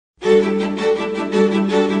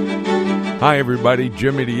Hi, everybody.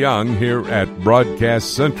 Jimmy DeYoung here at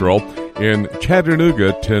Broadcast Central in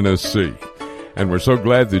Chattanooga, Tennessee. And we're so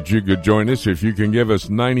glad that you could join us. If you can give us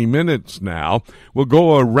 90 minutes now, we'll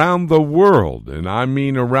go around the world. And I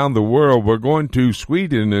mean around the world. We're going to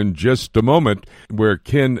Sweden in just a moment, where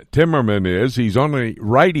Ken Timmerman is. He's on a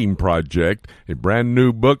writing project, a brand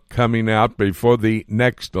new book coming out before the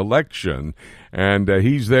next election. And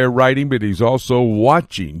he's there writing, but he's also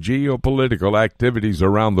watching geopolitical activities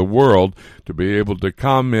around the world to be able to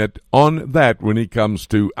comment on that when he comes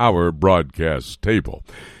to our broadcast table.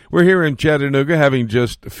 We're here in Chattanooga, having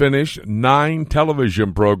just finished 9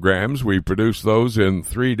 television programs. We produced those in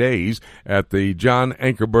 3 days at the John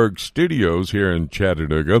Ankerberg Studios here in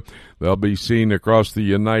Chattanooga. They'll be seen across the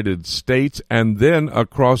United States and then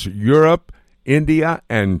across Europe, India,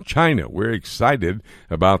 and China. We're excited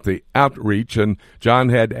about the outreach, and John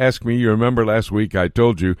had asked me, you remember last week I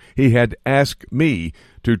told you, he had asked me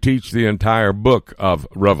to teach the entire book of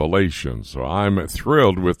Revelation. So I'm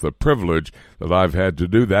thrilled with the privilege that I've had to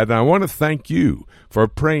do that, and I want to thank you for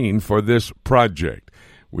praying for this project.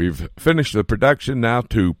 We've finished the production now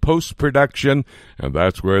to post-production, and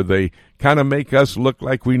that's where they kind of make us look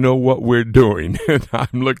like we know what we're doing. And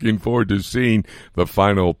I'm looking forward to seeing the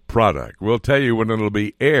final product. We'll tell you when it'll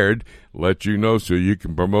be aired, let you know so you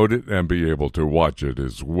can promote it and be able to watch it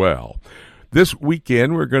as well. This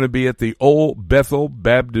weekend, we're going to be at the Old Bethel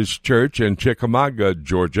Baptist Church in Chickamauga,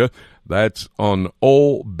 Georgia. That's on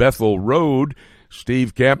Old Bethel Road.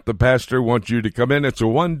 Steve Camp, the pastor, wants you to come in. It's a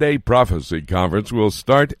one-day prophecy conference. We'll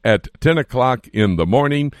start at 10 o'clock in the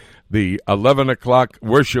morning. The 11 o'clock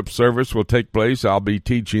worship service will take place. I'll be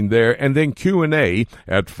teaching there. And then Q&A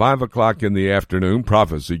at 5 o'clock in the afternoon,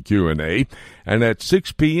 prophecy Q&A. And at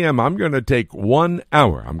 6 p.m., I'm going to take 1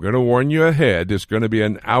 hour. I'm going to warn you ahead. It's going to be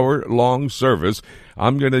an hour-long service.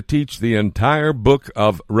 I'm going to teach the entire book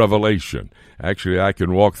of Revelation. Actually, I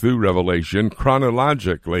can walk through Revelation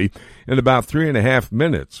chronologically in about 3.5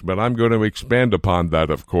 minutes, but I'm going to expand upon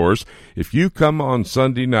that, of course. If you come on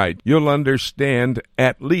Sunday night, you'll understand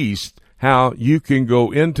at least how you can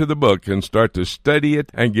go into the book and start to study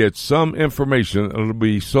it and get some information that will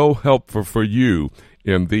be so helpful for you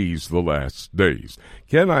in these, the last days.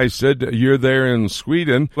 Ken, I said you're there in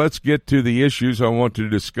Sweden. Let's get to the issues I want to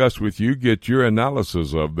discuss with you, get your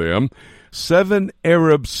analysis of them. 7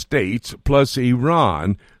 Arab states plus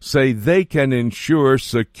Iran say they can ensure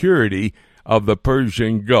security of the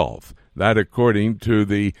Persian Gulf. That according to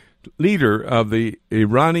the leader of the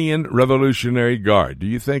Iranian Revolutionary Guard. Do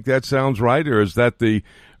you think that sounds right, or is that the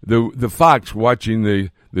fox watching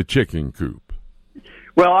the chicken coop?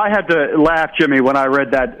 Well, I had to laugh, Jimmy, when I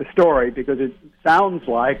read that story, because it sounds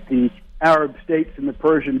like the Arab states in the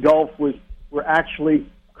Persian Gulf were actually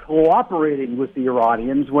cooperating with the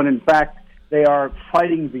Iranians, when in fact they are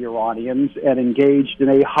fighting the Iranians and engaged in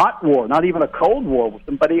a hot war, not even a cold war with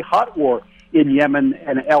them, but a hot war in Yemen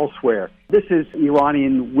and elsewhere. This is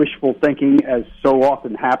Iranian wishful thinking, as so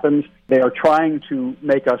often happens. They are trying to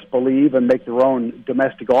make us believe and make their own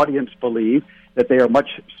domestic audience believe that they are much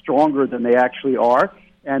stronger than they actually are,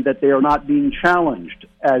 and that they are not being challenged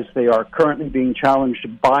as they are currently being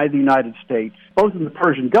challenged by the United States, both in the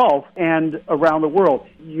Persian Gulf and around the world.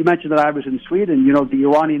 You mentioned that I was in Sweden. You know, the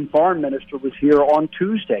Iranian foreign minister was here on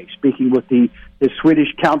Tuesday speaking with his Swedish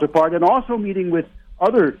counterpart and also meeting with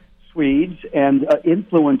other Swedes and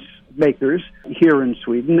influence makers here in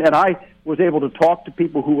Sweden. And I was able to talk to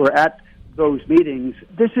people who were at those meetings.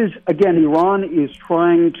 This is, again, Iran is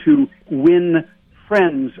trying to win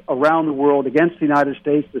friends around the world against the United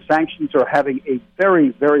States. The sanctions are having a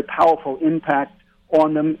very, very powerful impact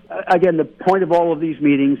on them. Again, the point of all of these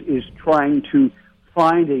meetings is trying to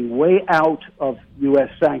find a way out of U.S.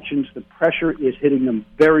 sanctions. The pressure is hitting them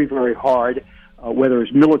very, very hard, whether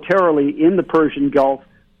it's militarily in the Persian Gulf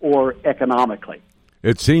or economically.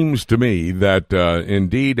 It seems to me that,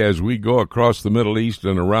 indeed, as we go across the Middle East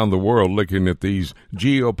and around the world looking at these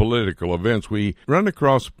geopolitical events, we run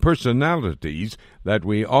across personalities that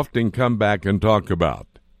we often come back and talk about.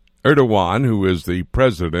 Erdogan, who is the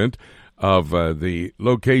president of the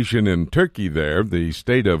location in Turkey there, the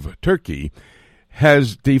state of Turkey,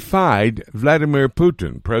 has defied Vladimir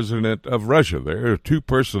Putin, president of Russia. There are 2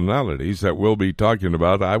 personalities that we'll be talking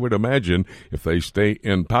about, I would imagine, if they stay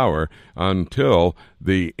in power until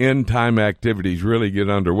the end-time activities really get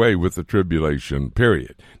underway with the tribulation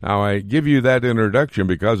period. Now, I give you that introduction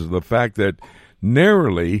because of the fact that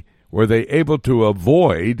narrowly were they able to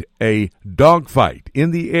avoid a dogfight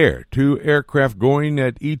in the air, 2 aircraft going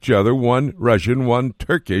at each other, one Russian, one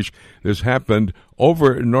Turkish. This happened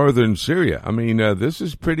over northern Syria. I mean, this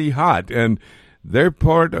is pretty hot, and they're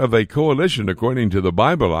part of a coalition, according to the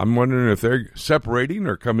Bible. I'm wondering if they're separating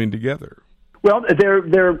or coming together. Well,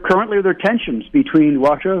 there currently are tensions between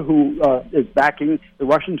Russia, who is backing, the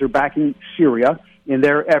Russians are backing Syria in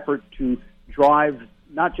their effort to drive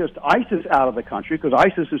not just ISIS out of the country, because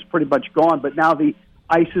ISIS is pretty much gone, but now the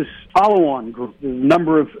ISIS follow-on group, the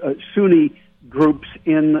number of Sunni groups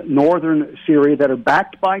in northern Syria that are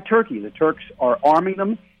backed by Turkey. The Turks are arming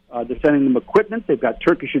them. They're sending them equipment. They've got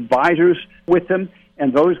Turkish advisors with them,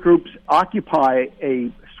 and those groups occupy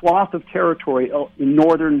a swath of territory in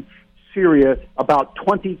northern Syria, about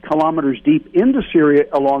 20 kilometers deep into Syria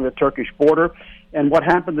along the Turkish border. And what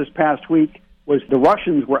happened this past week was the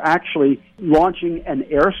Russians were actually launching an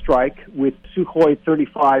airstrike with Sukhoi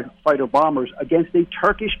 35 fighter bombers against a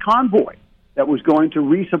Turkish convoy that was going to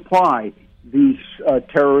resupply these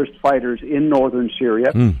terrorist fighters in northern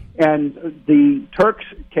Syria. And the Turks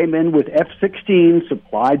came in with F-16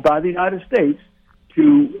 supplied by the United States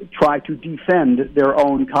to try to defend their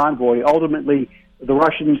own convoy. Ultimately, the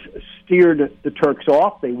Russians steered the Turks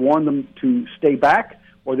off. They warned them to stay back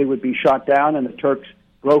or they would be shot down, and the Turks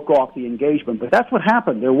broke off the engagement. But that's what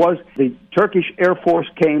happened. The Turkish Air Force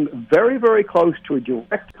came very, very close to a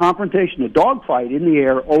direct confrontation, a dogfight in the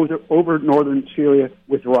air over northern Syria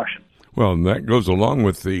with the Russians. Well, and that goes along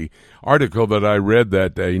with the article that I read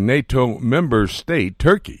that a NATO member state,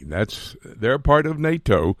 Turkey, they're part of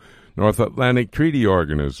NATO, North Atlantic Treaty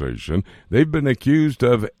Organization. They've been accused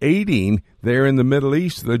of aiding there in the Middle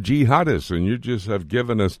East the jihadists, and you just have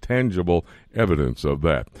given us tangible evidence of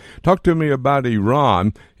that. Talk to me about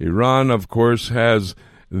Iran. Iran, of course, has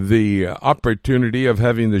the opportunity of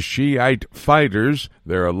having the Shiite fighters.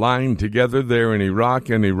 They're aligned together there in Iraq,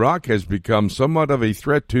 and Iraq has become somewhat of a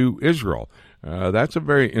threat to Israel. That's a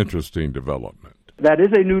very interesting development. That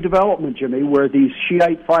is a new development, Jimmy, where these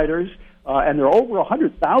Shiite fighters, and there are over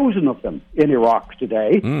 100,000 of them in Iraq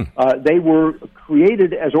today. They were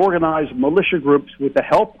created as organized militia groups with the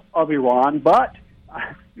help of Iran, but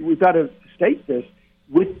we've got to state this,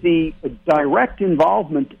 with the direct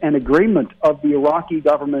involvement and agreement of the Iraqi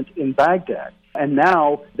government in Baghdad. And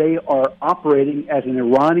now they are operating as an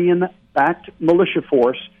Iranian-backed militia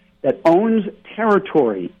force that owns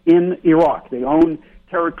territory in Iraq. They own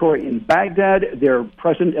territory in Baghdad. They're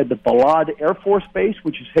present at the Balad Air Force Base,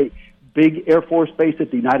 which is a big Air Force base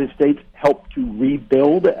that the United States helped to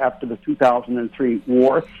rebuild after the 2003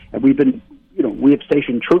 war. And we have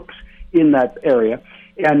stationed troops in that area.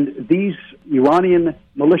 And these Iranian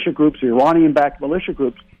militia groups, Iranian-backed militia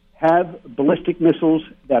groups, have ballistic missiles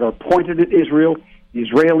that are pointed at Israel. The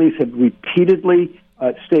Israelis have repeatedly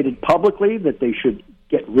stated publicly that they should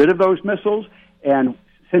get rid of those missiles. And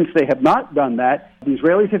since they have not done that, the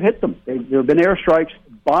Israelis have hit them. There have been airstrikes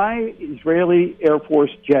by Israeli Air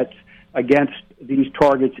Force jets against these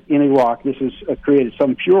targets in Iraq. This has created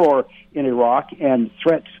some furor in Iraq and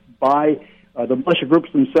threats by the militia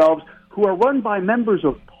groups themselves, who are run by members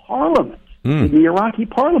of parliament in the Iraqi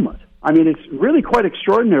parliament. I mean, it's really quite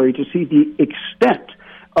extraordinary to see the extent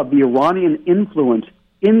of the Iranian influence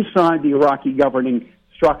inside the Iraqi governing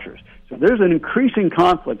structures. So there's an increasing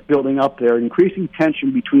conflict building up there, increasing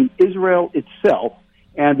tension between Israel itself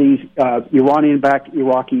and these Iranian-backed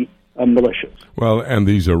Iraqi militias. Well, and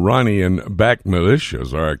these Iranian-backed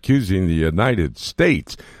militias are accusing the United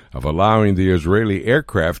States of allowing the Israeli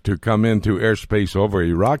aircraft to come into airspace over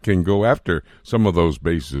Iraq and go after some of those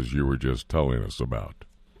bases you were just telling us about.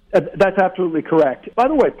 That's absolutely correct. By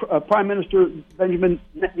the way, Prime Minister Benjamin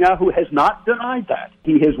Netanyahu has not denied that.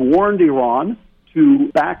 He has warned Iran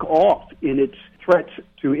to back off in its threats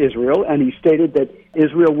to Israel, and he stated that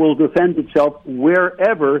Israel will defend itself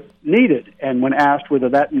wherever needed. And when asked whether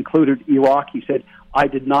that included Iraq, he said, I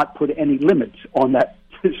did not put any limits on that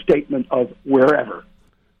statement of wherever.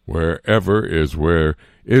 Wherever is where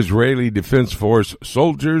Israeli Defense Force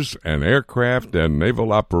soldiers and aircraft and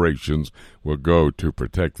naval operations will go to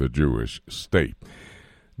protect the Jewish state.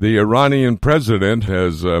 The Iranian president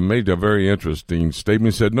has made a very interesting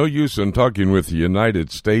statement. He said, no use in talking with the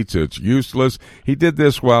United States. It's useless. He did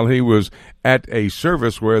this while he was at a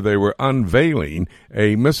service where they were unveiling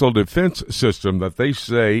a missile defense system that they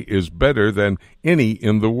say is better than any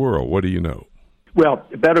in the world. What do you know? Well,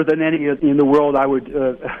 better than any in the world, I would,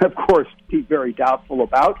 of course, be very doubtful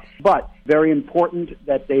about. But very important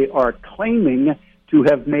that they are claiming to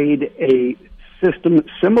have made a system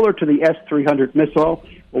similar to the S-300 missile.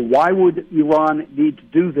 Well, why would Iran need to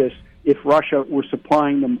do this if Russia were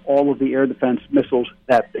supplying them all of the air defense missiles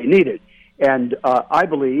that they needed? And I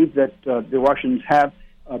believe that the Russians have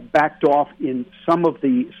backed off in some of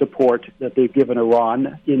the support that they've given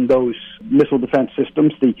Iran in those missile defense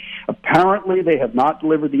systems. Apparently, they have not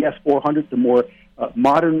delivered the S-400, the more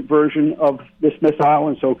modern version of this missile,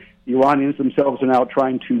 and so the Iranians themselves are now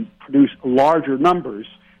trying to produce larger numbers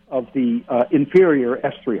of the inferior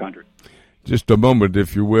S-300. Just a moment,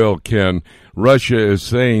 if you will, Ken. Russia is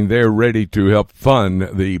saying they're ready to help fund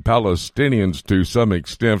the Palestinians to some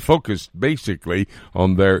extent, focused basically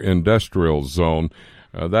on their industrial zone.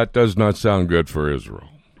 That does not sound good for Israel.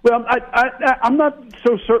 Well, I'm not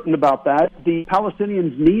so certain about that. The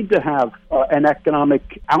Palestinians need to have an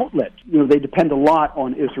economic outlet. They depend a lot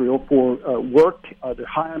on Israel for work. There's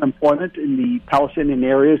high unemployment in the Palestinian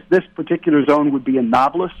areas. This particular zone would be in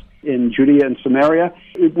Nablus, in Judea and Samaria.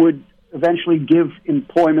 It would eventually give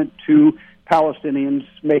employment to Palestinians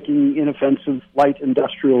making inoffensive light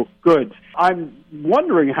industrial goods. I'm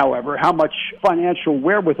wondering, however, how much financial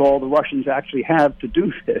wherewithal the Russians actually have to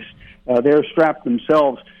do this. They're strapped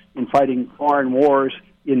themselves in fighting foreign wars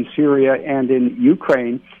in Syria and in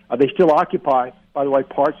Ukraine. They still occupy, by the way,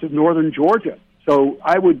 parts of northern Georgia. So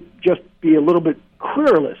I would just be a little bit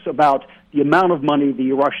querulous about the amount of money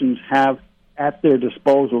the Russians have at their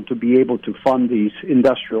disposal to be able to fund these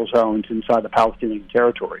industrial zones inside the Palestinian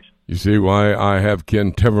territories. You see why I have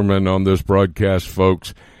Ken Timmerman on this broadcast,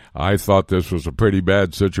 folks. I thought this was a pretty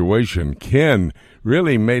bad situation. Ken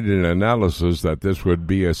really made an analysis that this would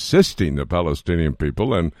be assisting the Palestinian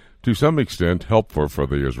people and, to some extent, helpful for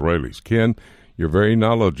the Israelis. Ken, you're very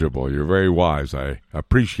knowledgeable. You're very wise. I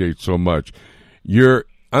appreciate so much your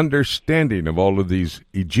understanding of all of these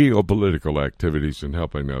geopolitical activities and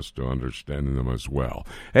helping us to understand them as well.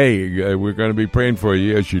 Hey, we're going to be praying for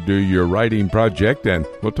you as you do your writing project, and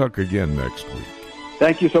we'll talk again next week.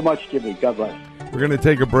 Thank you so much, Jimmy. God bless. We're going to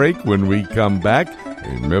take a break. When we come back,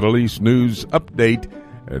 a Middle East news update.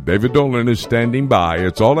 David Dolan is standing by.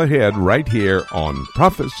 It's all ahead right here on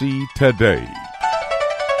Prophecy Today.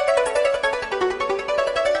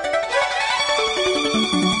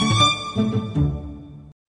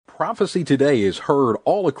 Prophecy Today is heard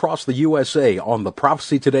all across the USA on the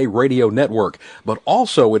Prophecy Today radio network, but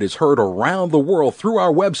also it is heard around the world through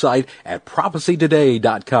our website at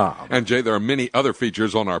prophecytoday.com. And Jay, there are many other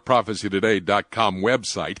features on our prophecytoday.com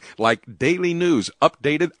website, like daily news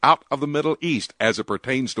updated out of the Middle East as it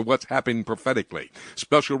pertains to what's happening prophetically.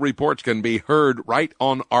 Special reports can be heard right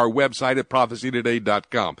on our website at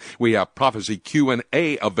prophecytoday.com. We have prophecy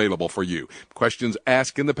Q&A available for you. Questions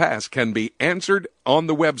asked in the past can be answered on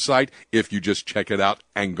the website if you just check it out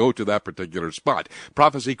and go to that particular spot.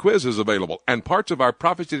 Prophecy Quiz is available, and parts of our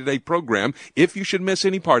Prophecy Today program, if you should miss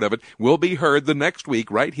any part of it, will be heard the next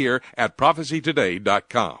week right here at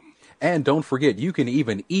prophecytoday.com. And don't forget, you can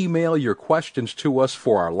even email your questions to us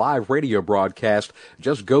for our live radio broadcast.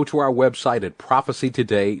 Just go to our website at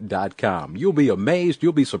prophecytoday.com. You'll be amazed,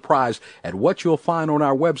 you'll be surprised at what you'll find on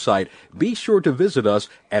our website. Be sure to visit us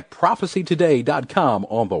at prophecytoday.com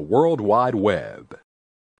on the World Wide Web.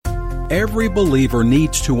 Every believer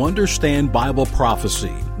needs to understand Bible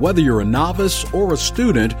prophecy. Whether you're a novice or a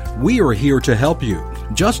student, we are here to help you.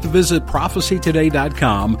 Just visit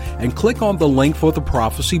prophecytoday.com and click on the link for the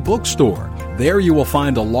Prophecy Bookstore. There you will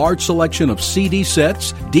find a large selection of CD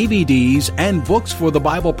sets, DVDs, and books for the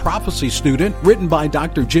Bible prophecy student written by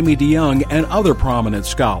Dr. Jimmy DeYoung and other prominent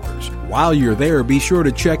scholars. While you're there, be sure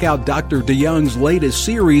to check out Dr. DeYoung's latest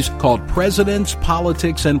series called Presidents,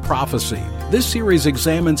 Politics, and Prophecy. This series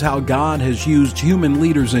examines how God has used human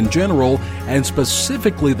leaders in general, and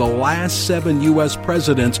specifically the last 7 U.S.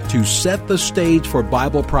 presidents, to set the stage for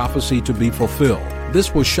Bible prophecy to be fulfilled.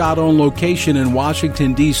 This was shot on location in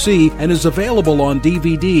Washington, D.C., and is available on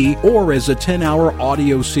DVD or as a 10-hour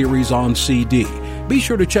audio series on CD. Be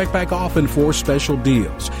sure to check back often for special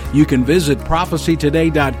deals. You can visit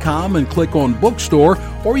prophecytoday.com and click on Bookstore,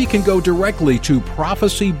 or you can go directly to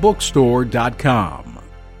prophecybookstore.com.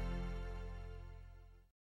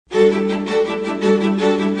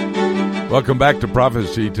 Welcome back to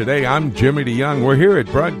Prophecy Today. I'm Jimmy DeYoung. We're here at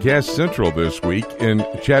Broadcast Central this week in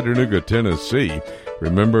Chattanooga, Tennessee.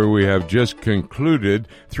 Remember, we have just concluded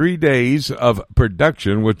 3 days of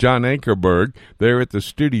production with John Ankerberg. There at the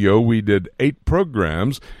studio, we did 8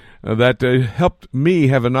 programs that helped me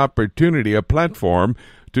have an opportunity, a platform,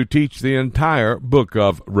 to teach the entire book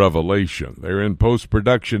of Revelation. They're in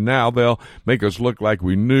post-production now. They'll make us look like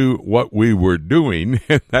we knew what we were doing.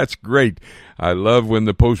 That's great. I love when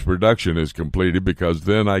the post-production is completed, because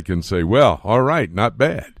then I can say, well, all right, not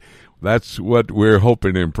bad. That's what we're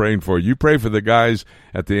hoping and praying for. You pray for the guys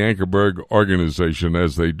at the Ankerberg organization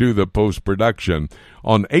as they do the post-production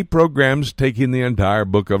on 8 programs taking the entire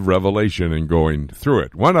book of Revelation and going through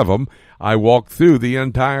it. One of them, I walk through the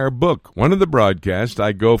entire book. One of the broadcasts,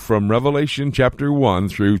 I go from Revelation chapter 1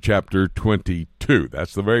 through chapter 22.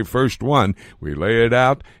 That's the very first one. We lay it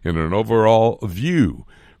out in an overall view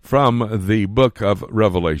from the book of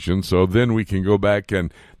Revelation, so then we can go back,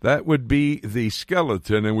 and that would be the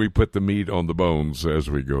skeleton, and we put the meat on the bones as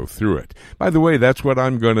we go through it. By the way, that's what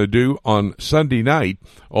I'm going to do on Sunday night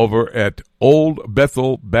over at Old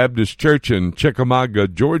Bethel Baptist Church in Chickamauga,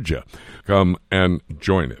 Georgia. Come and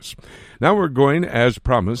join us. Now we're going, as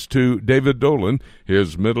promised, to David Dolan.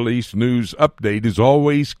 His Middle East news update is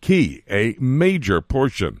always key, a major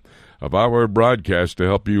portion of our broadcast to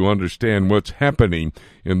help you understand what's happening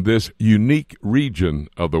in this unique region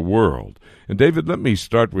of the world. And David, let me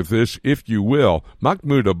start with this, if you will.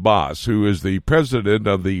 Mahmoud Abbas, who is the president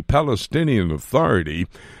of the Palestinian Authority,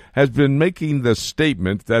 has been making the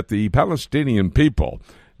statement that the Palestinian people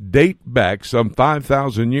date back some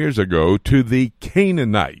 5,000 years ago to the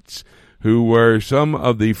Canaanites, who were some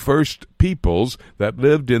of the first peoples that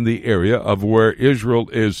lived in the area of where Israel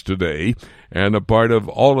is today and a part of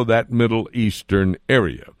all of that Middle Eastern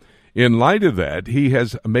area. In light of that, he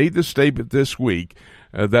has made the statement this week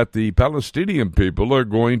that the Palestinian people are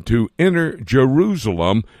going to enter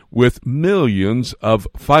Jerusalem with millions of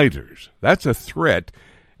fighters. That's a threat,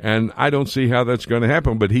 and I don't see how that's going to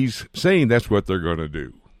happen, but he's saying that's what they're going to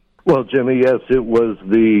do. Well, Jimmy, yes, it was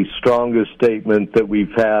the strongest statement that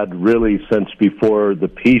we've had really since before the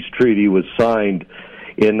peace treaty was signed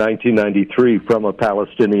in 1993 from a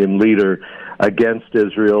Palestinian leader against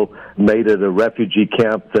Israel, made it a refugee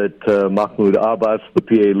camp that Mahmoud Abbas, the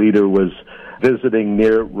PA leader, was visiting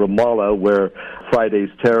near Ramallah, where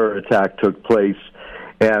Friday's terror attack took place.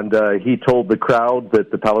 And he told the crowd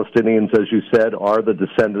that the Palestinians, as you said, are the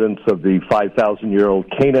descendants of the 5,000-year-old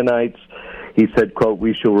Canaanites. He said, quote,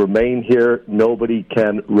 "We shall remain here. Nobody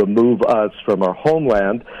can remove us from our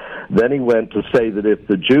homeland." Then he went to say that if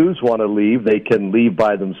the Jews want to leave, they can leave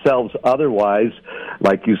by themselves. Otherwise,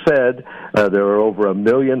 like you said, there are over 1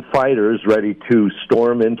 million fighters ready to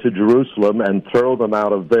storm into Jerusalem and throw them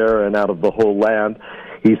out of there and out of the whole land.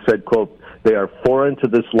 He said, quote, "They are foreign to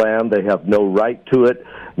this land. They have no right to it.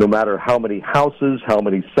 No matter how many houses, how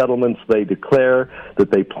many settlements they declare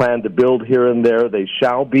that they plan to build here and there, they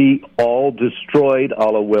shall be all destroyed,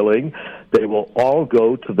 Allah willing. They will all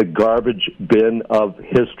go to the garbage bin of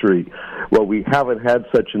history." Well, we haven't had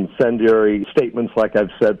such incendiary statements, like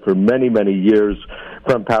I've said, for many, many years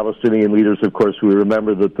from Palestinian leaders. Of course, we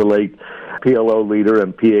remember that the late PLO leader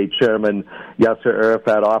and PA chairman Yasser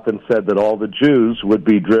Arafat often said that all the Jews would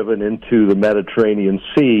be driven into the Mediterranean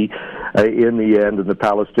Sea in the end, and the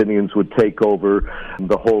Palestinians would take over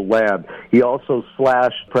the whole land. He also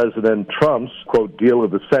slashed President Trump's, quote, "deal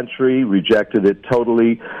of the century," rejected it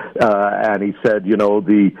totally, and he said, you know,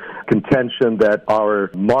 the contention that our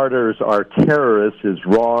martyrs are terrorists is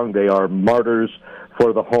wrong. They are martyrs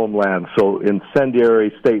for the homeland. So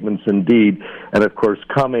incendiary statements indeed. And of course,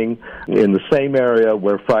 coming in the same area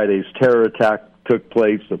where Friday's terror attack took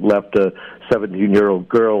place that left a 17-year-old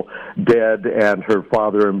girl dead and her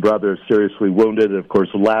father and brother seriously wounded. Of course,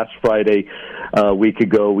 last Friday, a week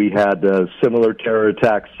ago, we had a similar terror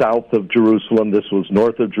attack south of Jerusalem. This was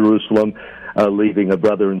north of Jerusalem, leaving a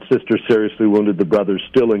brother and sister seriously wounded. The brother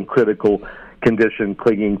still in critical condition,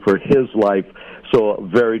 clinging for his life. So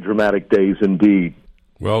very dramatic days indeed.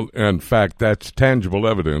 Well, in fact, that's tangible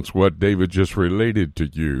evidence, what David just related to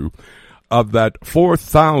you, of that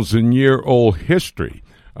 4,000-year-old history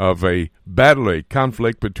of a battle, a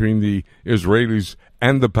conflict between the Israelis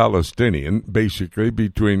and the Palestinian, basically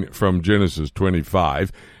from Genesis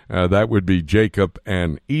 25. That would be Jacob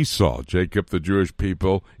and Esau. Jacob, the Jewish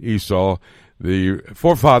people, Esau, the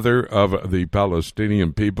forefather of the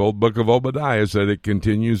Palestinian people. Book of Obadiah said it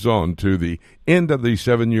continues on to the end of the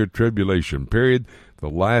 7-year tribulation period. The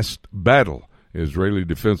last battle Israeli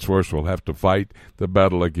Defense Force will have to fight, the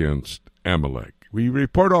battle against Amalek. We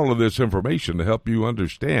report all of this information to help you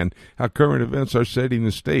understand how current events are setting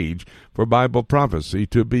the stage for Bible prophecy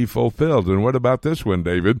to be fulfilled. And what about this one,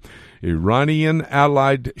 David? Iranian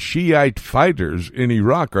allied Shiite fighters in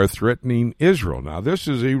Iraq are threatening Israel. Now, this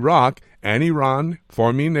is Iraq and Iran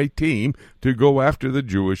forming a team to go after the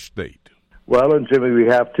Jewish state. Well, and Jimmy, we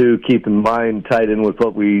have to keep in mind, tied in with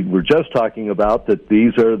what we were just talking about, that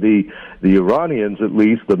these are the Iranians, at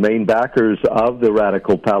least, the main backers of the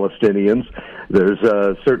radical Palestinians. There's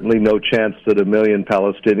certainly no chance that 1 million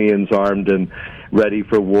Palestinians armed and ready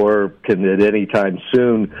for war can at any time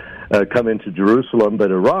soon come into Jerusalem,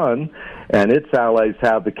 but Iran and its allies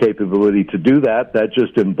have the capability to do that. That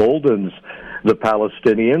just emboldens the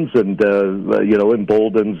Palestinians and,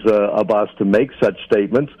 emboldens Abbas to make such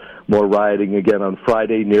statements. More rioting again on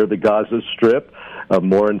Friday near the Gaza Strip.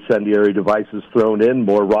 More incendiary devices thrown in,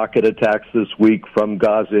 more rocket attacks this week from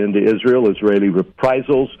Gaza into Israel, Israeli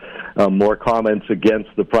reprisals, more comments against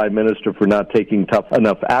the Prime Minister for not taking tough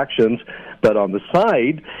enough actions. But on the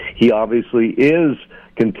side, he obviously is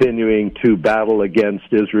continuing to battle against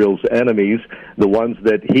Israel's enemies, the ones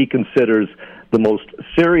that he considers the most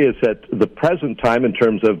serious at the present time in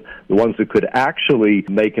terms of the ones that could actually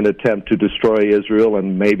make an attempt to destroy Israel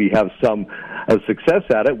and maybe have some success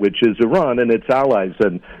at it, which is Iran and its allies.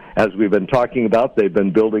 And as we've been talking about, they've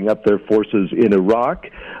been building up their forces in Iraq,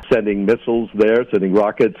 sending missiles there, sending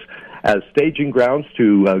rockets as staging grounds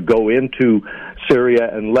to go into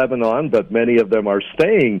Syria and Lebanon, but many of them are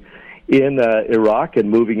staying in Iraq and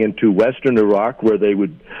moving into western Iraq, where they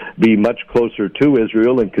would be much closer to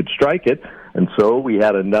Israel and could strike it. And so we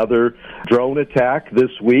had another drone attack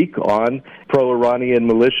this week on pro-Iranian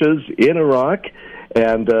militias in Iraq.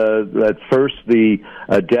 And at first, the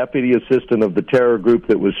deputy assistant of the terror group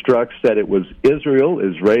that was struck said it was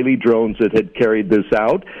Israeli drones that had carried this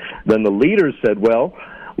out. Then the leader said, well,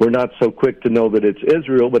 we're not so quick to know that it's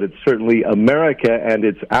Israel, but it's certainly America and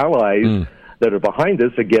its allies that are behind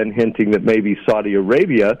this, again hinting that maybe Saudi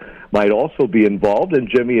Arabia might also be involved. And,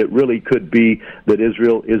 Jimmy, it really could be that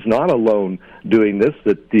Israel is not alone doing this,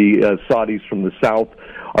 that the Saudis from the south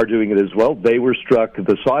are doing it as well. They were struck,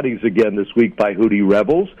 the Saudis again this week, by Houthi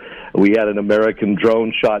rebels. We had an American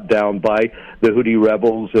drone shot down by the Houthi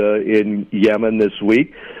rebels in Yemen this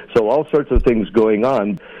week. So all sorts of things going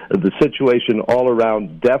on. The situation all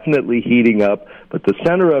around definitely heating up, but the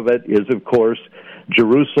center of it is, of course,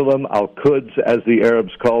 Jerusalem, Al-Quds, as the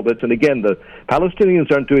Arabs called it. And again, the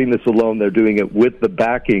Palestinians aren't doing this alone. They're doing it with the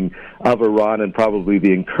backing of Iran and probably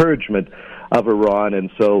the encouragement of Iran. And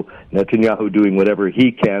so Netanyahu doing whatever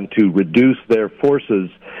he can to reduce their forces,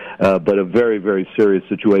 but a very, very serious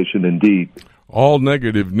situation indeed. All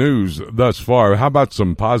negative news thus far. How about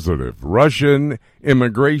some positive? Russian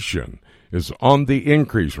immigration is on the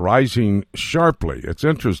increase, rising sharply. It's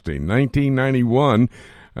interesting. 1991,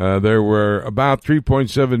 there were about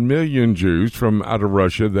 3.7 million Jews from out of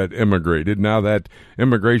Russia that immigrated. Now that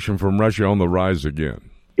immigration from Russia on the rise again.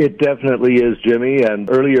 It definitely is, Jimmy. And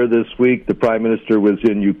earlier this week, the Prime Minister was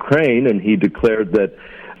in Ukraine, and he declared that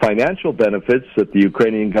financial benefits that the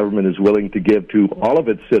Ukrainian government is willing to give to all of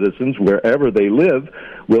its citizens, wherever they live,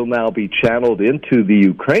 will now be channeled into the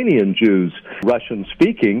Ukrainian Jews,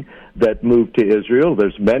 Russian-speaking, that moved to Israel.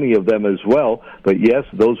 There's many of them as well. But yes,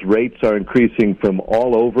 those rates are increasing from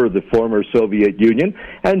all over the former Soviet Union.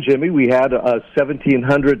 And, Jimmy, we had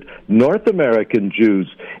 1,700 North American Jews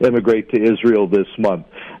immigrate to Israel this month.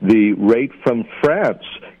 The rate from France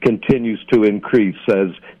continues to increase as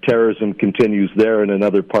terrorism continues there and in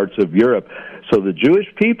other parts of Europe. So the Jewish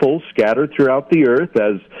people scattered throughout the earth,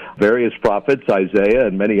 as various prophets, Isaiah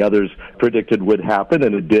and many others, predicted would happen,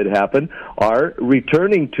 and it did happen, are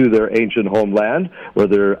returning to their ancient homeland,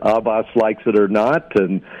 whether Abbas likes it or not,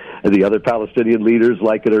 and the other Palestinian leaders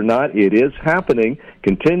like it or not. It is happening,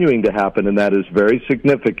 continuing to happen, and that is very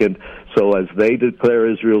significant. So as they declare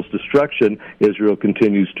Israel's destruction, Israel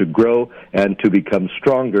continues to grow and to become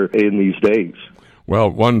stronger in these days.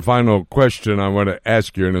 Well, one final question I want to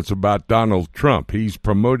ask you, and it's about Donald Trump. He's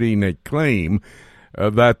promoting a claim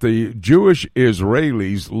that the Jewish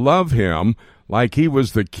Israelis love him like he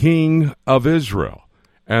was the king of Israel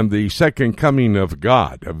and the second coming of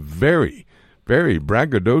God. A very, very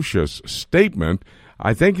braggadocious statement.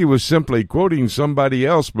 I think he was simply quoting somebody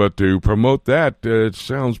else, but to promote that, it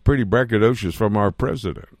sounds pretty braggadocious from our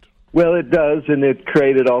president. Well, it does, and it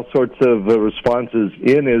created all sorts of responses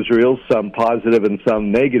in Israel, some positive and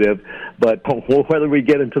some negative. But whether we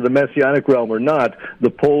get into the Messianic realm or not, the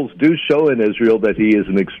polls do show in Israel that he is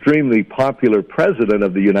an extremely popular president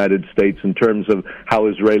of the United States in terms of how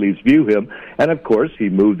Israelis view him. And, of course, he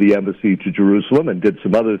moved the embassy to Jerusalem and did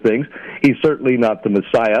some other things. He's certainly not the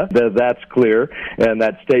Messiah. That's clear, and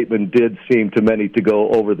that statement did seem to many to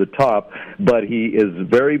go over the top. But he is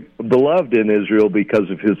very beloved in Israel because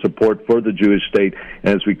of his support for the Jewish state.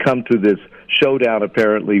 And as we come to this showdown,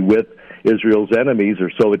 apparently, with Israel's enemies,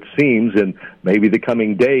 or so it seems, in maybe the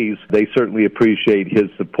coming days, they certainly appreciate his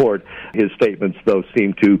support. His statements, though,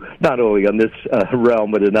 seem to, not only on this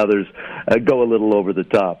realm, but in others, go a little over the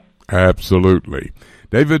top. Absolutely.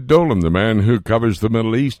 David Dolan, the man who covers the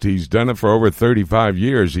Middle East, he's done it for over 35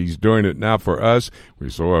 years. He's doing it now for us.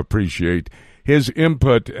 We so appreciate his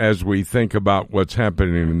input as we think about what's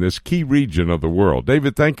happening in this key region of the world.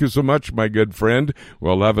 David, thank you so much, my good friend.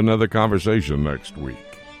 We'll have another conversation next week.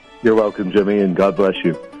 You're welcome, Jimmy, and God bless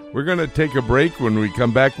you. We're going to take a break. When we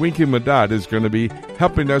come back, Winky Madad is going to be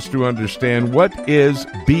helping us to understand what is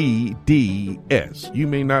BDS. You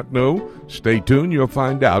may not know. Stay tuned. You'll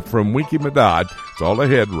find out from Winky Madad. It's all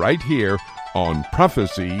ahead right here on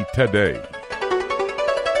Prophecy Today.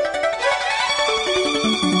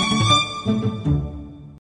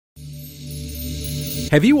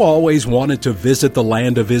 Have you always wanted to visit the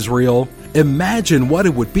land of Israel? Imagine what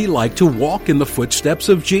it would be like to walk in the footsteps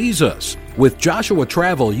of Jesus. With Joshua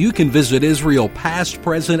Travel, you can visit Israel past,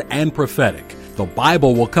 present, and prophetic. The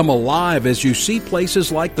Bible will come alive as you see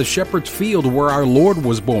places like the Shepherd's Field where our Lord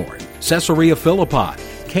was born, Caesarea Philippi,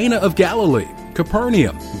 Cana of Galilee,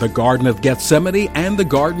 Capernaum, the Garden of Gethsemane, and the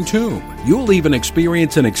Garden Tomb. You'll even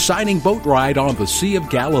experience an exciting boat ride on the Sea of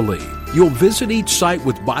Galilee. You'll visit each site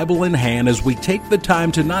with Bible in hand as we take the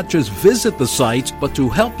time to not just visit the sites, but to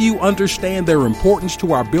help you understand their importance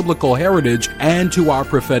to our biblical heritage and to our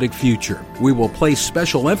prophetic future. We will place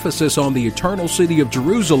special emphasis on the eternal city of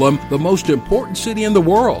Jerusalem, the most important city in the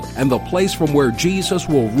world, and the place from where Jesus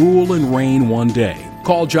will rule and reign one day.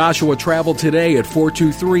 Call Joshua Travel today at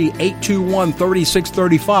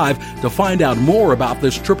 423-821-3635 to find out more about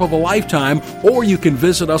this trip of a lifetime, or you can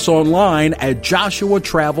visit us online at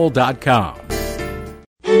joshuatravel.com.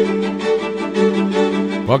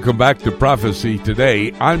 Welcome back to Prophecy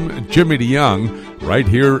Today. I'm Jimmy DeYoung, right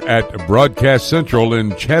here at Broadcast Central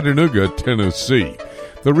in Chattanooga, Tennessee.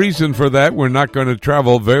 The reason for that, we're not going to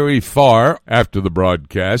travel very far after the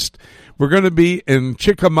broadcast. We're going to be in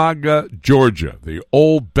Chickamauga, Georgia, the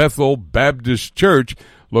Old Bethel Baptist Church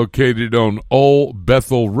located on Old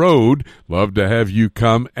Bethel Road. Love to have you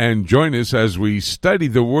come and join us as we study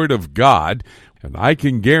the Word of God. And I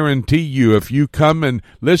can guarantee you, if you come and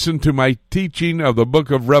listen to my teaching of the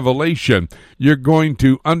book of Revelation, you're going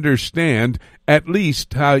to understand at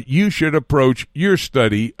least how you should approach your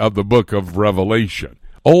study of the book of Revelation.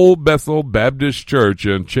 Old Bethel Baptist Church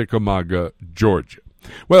in Chickamauga, Georgia.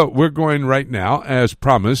 Well, we're going right now, as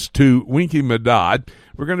promised, to Winky Madad.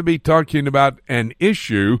 We're going to be talking about an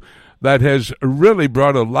issue that has really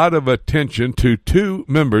brought a lot of attention to two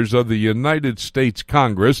members of the United States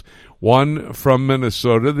Congress, one from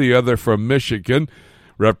Minnesota, the other from Michigan,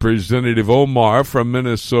 Representative Omar from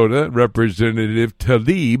Minnesota, Representative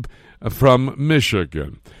Tlaib from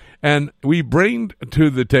Michigan. And we bring to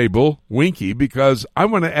the table Winky because I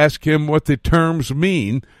want to ask him what the terms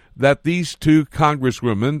mean that these two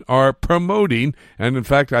congresswomen are promoting, and in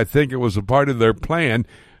fact, I think it was a part of their plan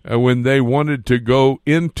when they wanted to go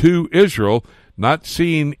into Israel, not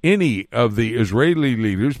seeing any of the Israeli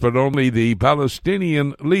leaders, but only the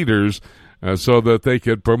Palestinian leaders, so that they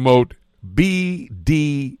could promote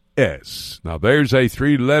BDS. Now, there's a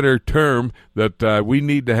three-letter term that we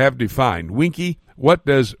need to have defined. Winky, what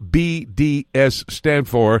does BDS stand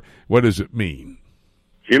for? What does it mean?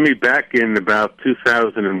 Jimmy, back in about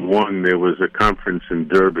 2001, there was a conference in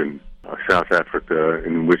Durban, South Africa,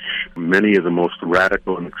 in which many of the most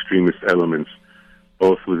radical and extremist elements,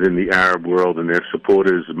 both within the Arab world and their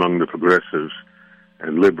supporters among the progressives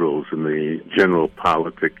and liberals in the general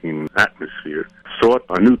politicking atmosphere, sought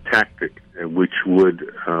a new tactic which would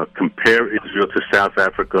compare Israel to South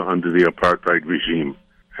Africa under the apartheid regime.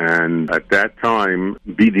 And at that time,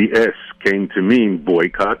 BDS came to mean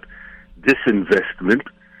boycott, disinvestment,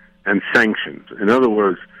 and sanctions. In other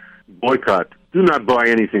words, boycott, do not buy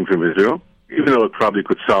anything from Israel, even though it probably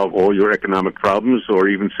could solve all your economic problems or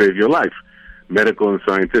even save your life, medical and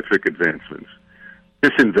scientific advancements.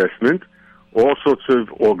 Disinvestment, all sorts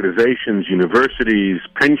of organizations, universities,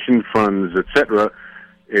 pension funds, etc.,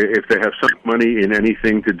 if they have some money in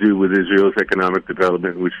anything to do with Israel's economic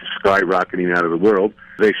development, which is skyrocketing out of the world,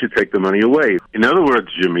 they should take the money away. In other words,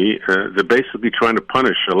 Jimmy, they're basically trying to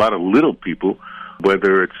punish a lot of little people,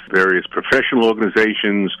 whether it's various professional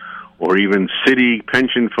organizations or even city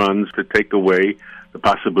pension funds, to take away the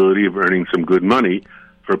possibility of earning some good money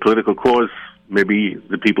for a political cause maybe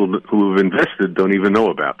the people who have invested don't even know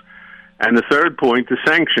about. And the third point is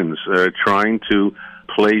sanctions, trying to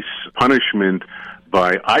place punishment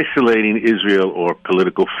by isolating Israel or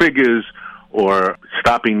political figures or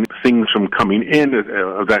stopping things from coming in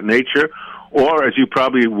of that nature. Or, as you're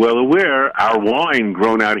probably well aware, our wine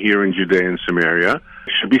grown out here in Judea and Samaria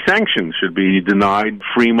should be sanctioned, should be denied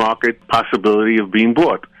free market possibility of being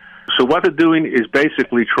bought. So what they're doing is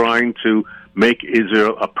basically trying to make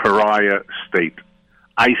Israel a pariah state,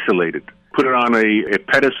 isolated, put it on a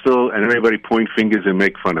pedestal, and everybody point fingers and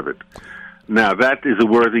make fun of it. Now, that is a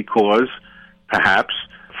worthy cause, perhaps,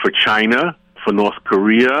 for China, for North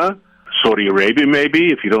Korea, Saudi Arabia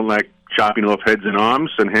maybe, if you don't like chopping off heads and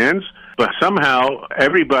arms and hands. But somehow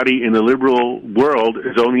everybody in the liberal world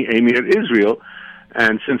is only aiming at Israel.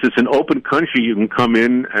 And since it's an open country, you can come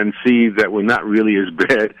in and see that we're not really as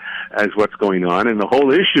bad as what's going on. And the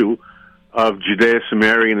whole issue of Judea,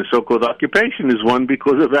 Samaria, and the so-called occupation is one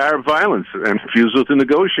because of Arab violence and refusal to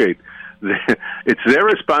negotiate. It's their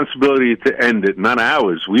responsibility to end it, not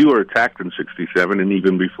ours. We were attacked in 1967 and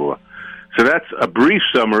even before. So that's a brief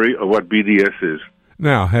summary of what BDS is.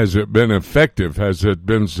 Now, has it been effective? Has it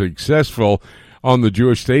been successful on the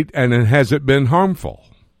Jewish state? And has it been harmful?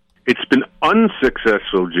 It's been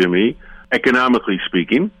unsuccessful, Jimmy, economically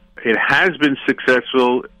speaking. It has been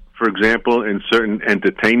successful, for example, in certain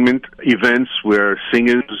entertainment events where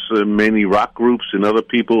singers, mainly rock groups and other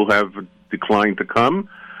people, have declined to come.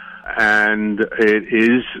 And it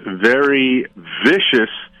is very vicious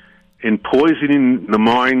in poisoning the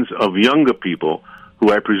minds of younger people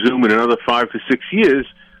who I presume in another 5 to 6 years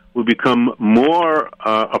will become more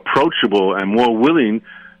approachable and more willing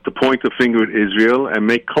to point the finger at Israel and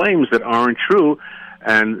make claims that aren't true.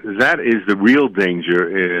 And that is the real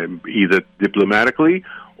danger, either diplomatically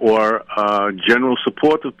or general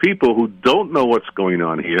support of people who don't know what's going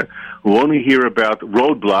on here, who only hear about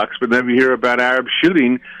roadblocks but never hear about Arab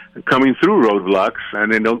shooting coming through roadblocks,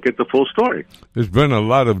 and they don't get the full story. There's been a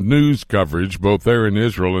lot of news coverage, both there in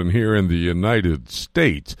Israel and here in the United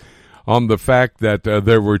States, on the fact that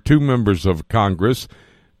there were two members of Congress,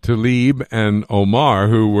 Tlaib and Omar,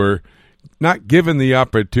 who were not given the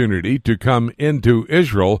opportunity to come into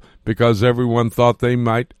Israel because everyone thought they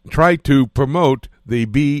might try to promote the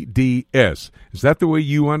BDS. Is that the way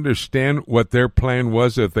you understand what their plan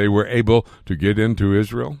was if they were able to get into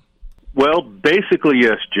Israel? Well, basically,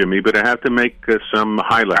 yes, Jimmy, but I have to make some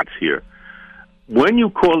highlights here. When you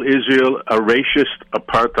call Israel a racist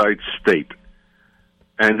apartheid state,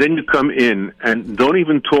 and then you come in and don't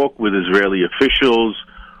even talk with Israeli officials,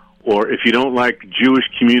 or if you don't like Jewish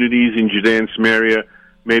communities in Judea and Samaria,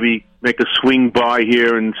 maybe make a swing by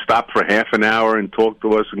here and stop for half an hour and talk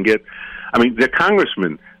to us and get... I mean, they're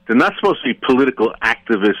congressmen. They're not supposed to be political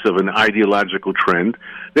activists of an ideological trend.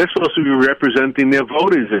 They're supposed to be representing their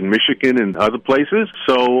voters in Michigan and other places.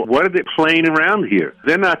 So what are they playing around here?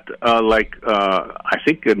 They're not I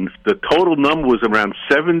think the total number was around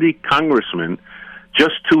 70 congressmen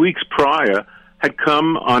just 2 weeks prior had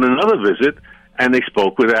come on another visit, and they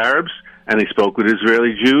spoke with Arabs, and they spoke with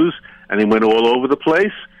Israeli Jews, and they went all over the place,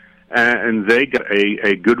 and they got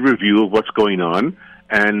a good review of what's going on.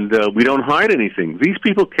 And we don't hide anything. These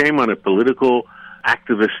people came on a political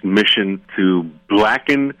activist mission to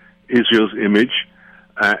blacken Israel's image.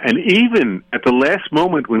 And even at the last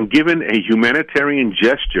moment, when given a humanitarian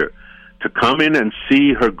gesture to come in and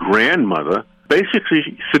see her grandmother, basically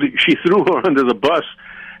she threw her under the bus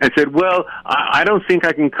and said, well, I don't think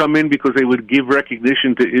I can come in because they would give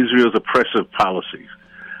recognition to Israel's oppressive policies.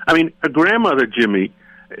 I mean, her grandmother, Jimmy,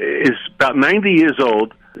 is about 90 years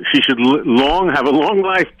old. She should have a long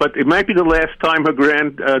life, but it might be the last time her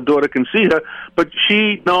granddaughter can see her. But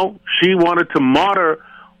she wanted to martyr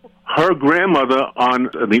her grandmother on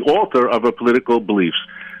the altar of her political beliefs.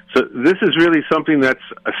 So this is really something that's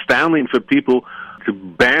astounding for people to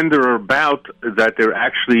banter about, that they're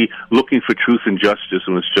actually looking for truth and justice,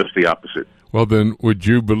 and it's just the opposite. Well, then, would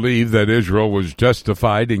you believe that Israel was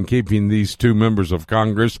justified in keeping these two members of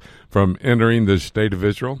Congress from entering the state of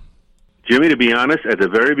Israel? Jimmy, to be honest, at the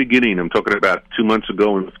very beginning, I'm talking about 2 months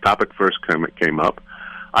ago when the topic first came up,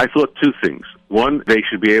 I thought two things. One, they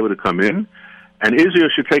should be able to come in, and Israel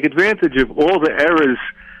should take advantage of all the errors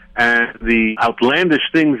and the outlandish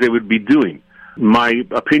things they would be doing. My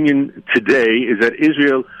opinion today is that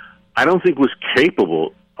Israel, I don't think, was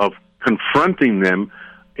capable of confronting them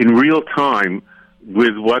in real time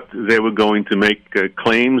with what they were going to make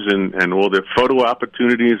claims and all their photo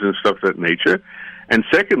opportunities and stuff of that nature. And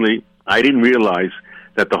secondly, I didn't realize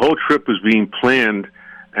that the whole trip was being planned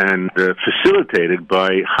and facilitated by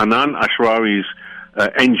Hanan Ashrawi's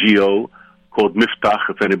NGO called Miftach,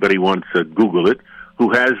 if anybody wants to Google it,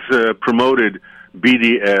 who has promoted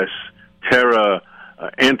BDS, terror,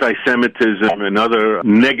 anti-Semitism, and other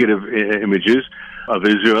negative images of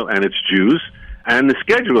Israel and its Jews. And the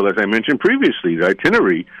schedule, as I mentioned previously, the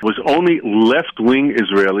itinerary, was only left-wing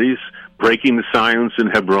Israelis breaking the silence in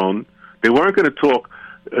Hebron. They weren't going to talk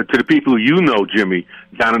to the people you know, Jimmy,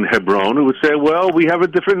 down in Hebron, who would say, well, we have a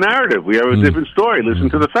different narrative. We have a different story.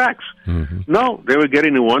 Listen to the facts. No, they were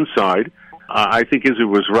getting to one side. I think Israel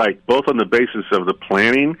was right, both on the basis of the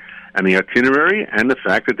planning and the itinerary and the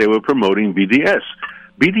fact that they were promoting BDS.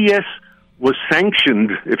 BDS was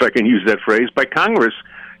sanctioned, if I can use that phrase, by Congress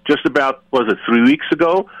just about, 3 weeks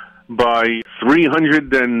ago, by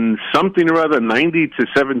 300 and something or other, 90 to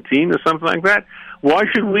 17 or something like that. Why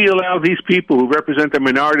should we allow these people who represent the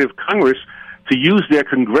minority of Congress to use their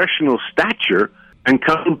congressional stature and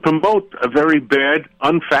come and promote a very bad,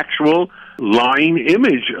 unfactual, lying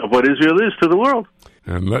image of what Israel is to the world?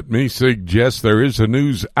 And let me suggest there is a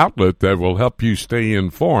news outlet that will help you stay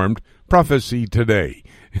informed, Prophecy Today.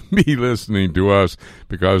 Be listening to us,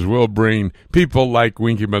 because we'll bring people like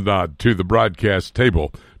Winky Madad to the broadcast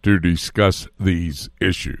table to discuss these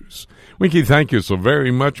issues. Winky, thank you so very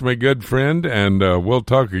much, my good friend, and we'll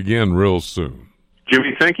talk again real soon.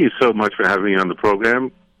 Jimmy, thank you so much for having me on the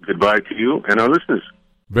program. Goodbye to you and our listeners.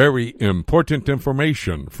 Very important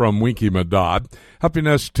information from Winky Madad, helping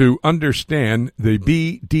us to understand the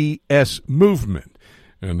BDS movement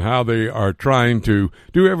and how they are trying to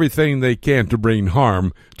do everything they can to bring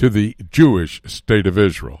harm to the Jewish state of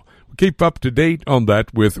Israel. Keep up to date on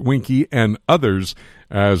that with Winky and others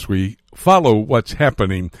as we follow what's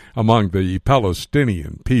happening among the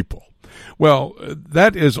Palestinian people. Well,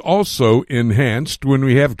 that is also enhanced when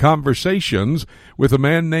we have conversations with a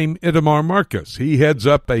man named Itamar Marcus. He heads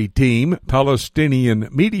up a team, Palestinian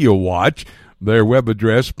Media Watch, their web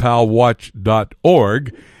address,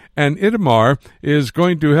 palwatch.org. And Itamar is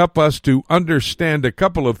going to help us to understand a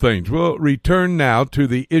couple of things. We'll return now to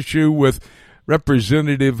the issue with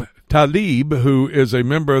Representative Tlaib, who is a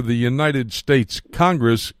member of the United States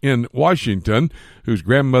Congress in Washington, whose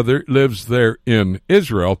grandmother lives there in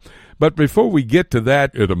Israel. But before we get to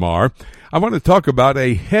that, Itamar, I want to talk about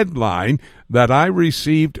a headline that I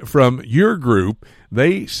received from your group.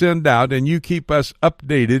 They send out, and you keep us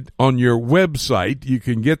updated on your website. You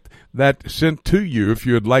can get that sent to you if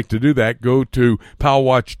you would like to do that. Go to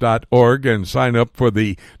palwatch.org and sign up for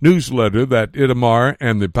the newsletter that Itamar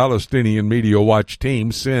and the Palestinian Media Watch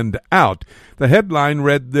team send out. The headline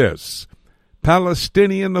read this: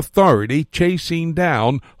 Palestinian Authority chasing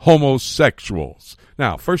down homosexuals.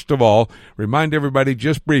 Now, first of all, remind everybody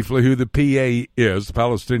just briefly who the PA is, the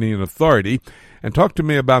Palestinian Authority, and talk to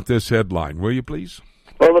me about this headline, will you please?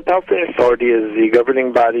 Well, the Palestinian Authority is the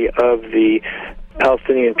governing body of the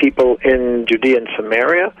Palestinian people in Judea and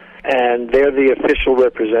Samaria, and they're the official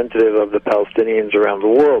representative of the Palestinians around the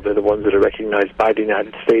world. They're the ones that are recognized by the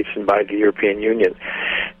United States and by the European Union.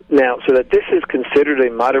 Now, so that this is considered a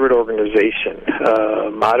moderate organization,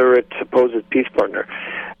 moderate supposed peace partner,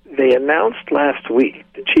 they announced last week,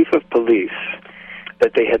 the chief of police,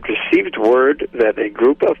 that they had received word that a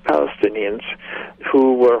group of Palestinians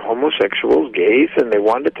who were homosexuals, gays, and they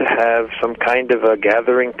wanted to have some kind of a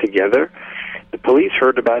gathering together. The police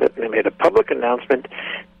heard about it, and they made a public announcement.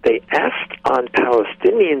 They asked on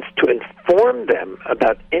Palestinians to inform them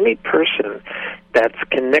about any person that's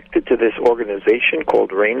connected to this organization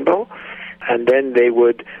called Rainbow, and then they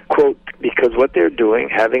would, quote, because what they're doing,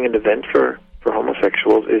 having an event for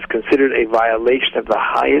homosexuals, is considered a violation of the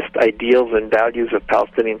highest ideals and values of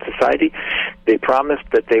Palestinian society. They promised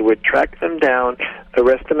that they would track them down,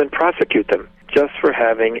 arrest them, and prosecute them just for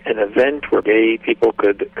having an event where gay people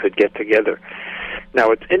could get together. Now,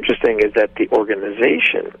 what's interesting is that the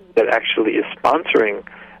organization that actually is sponsoring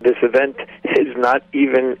this event is not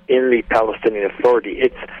even in the Palestinian Authority.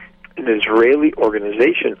 It's an Israeli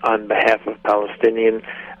organization on behalf of Palestinian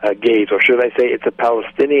gays, or should I say it's a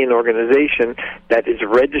Palestinian organization that is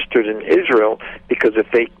registered in Israel, because if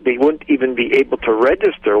they wouldn't even be able to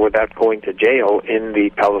register without going to jail in the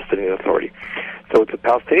Palestinian Authority. So it's a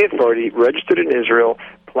Palestinian Authority registered in Israel,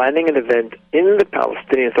 planning an event in the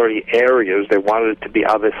Palestinian Authority areas. They wanted it to be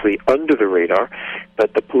obviously under the radar,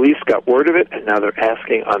 but the police got word of it, and now they're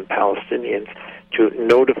asking on Palestinians to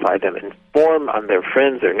notify them, inform on their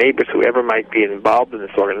friends, their neighbors, whoever might be involved in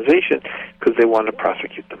this organization, because they want to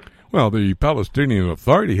prosecute them. Well, the Palestinian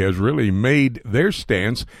Authority has really made their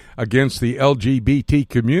stance against the LGBT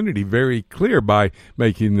community very clear by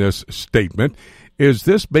making this statement. Is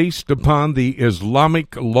this based upon the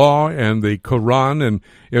Islamic law and the Quran and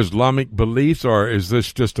Islamic beliefs, or is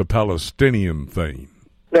this just a Palestinian thing?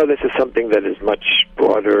 No, this is something that is much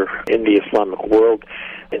broader in the Islamic world.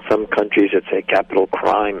 In some countries, it's a capital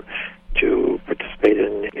crime to participate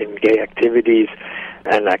in gay activities,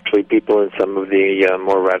 and actually people in some of the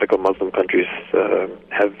more radical Muslim countries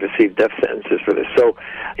have received death sentences for this. So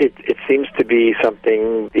it seems to be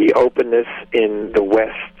something, the openness in the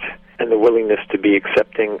West and the willingness to be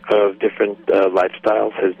accepting of different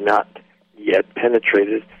lifestyles has not yet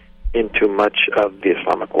penetrated into much of the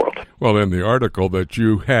Islamic world. Well, in the article that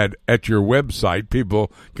you had at your website,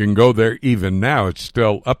 people can go there even now. It's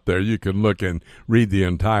still up there. You can look and read the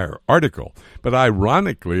entire article. But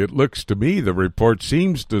ironically, it looks to me the report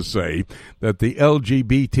seems to say that the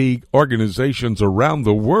LGBT organizations around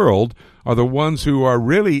the world are the ones who are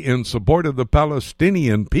really in support of the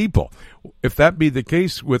Palestinian people. If that be the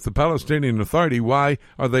case with the Palestinian Authority, why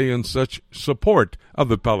are they in such support of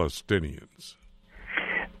the Palestinians?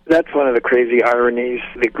 That's one of the crazy ironies.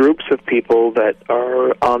 The groups of people that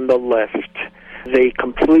are on the left, they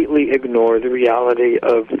completely ignore the reality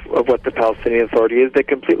of what the Palestinian Authority is. They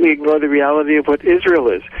completely ignore the reality of what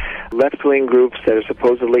Israel is. Left-wing groups that are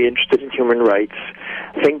supposedly interested in human rights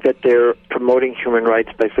think that they're promoting human rights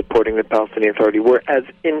by supporting the Palestinian Authority, whereas,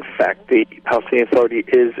 in fact, the Palestinian Authority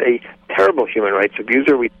is a terrible human rights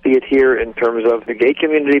abuser. We see it here in terms of the gay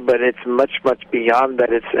community, but it's much, much beyond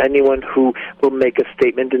that. It's anyone who will make a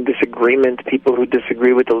statement in disagreement. People who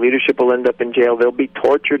disagree with the leadership will end up in jail. They'll be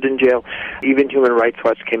tortured in jail. Even Human Rights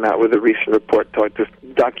Watch came out with a recent report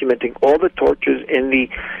documenting all the tortures in the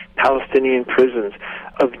Palestinian prisons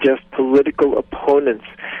of just political opponents.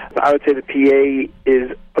 I would say the PA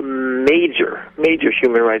is a major, major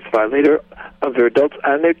human rights violator of their adults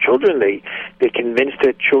and their children. They convince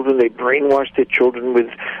their children, they brainwash their children with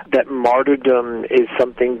that martyrdom is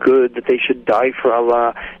something good, that they should die for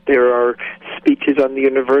Allah. There are speeches on the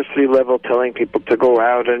university level telling people to go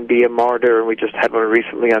out and be a martyr, and we just had one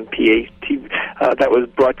recently on PA that was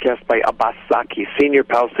broadcast by Abbas Zaki, senior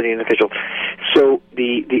Palestinian official. So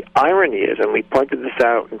the irony is, and we pointed this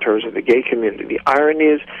out in terms of the gay community, the irony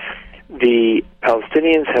is the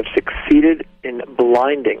Palestinians have succeeded in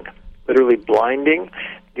blinding, literally blinding,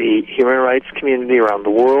 the human rights community around the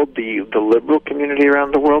world, the liberal community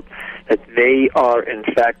around the world, that they are, in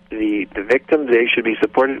fact, the victims. They should be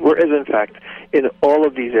supported, whereas, in fact, in all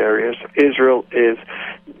of these areas, Israel is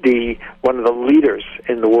one of the leaders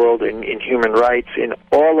in the world in human rights in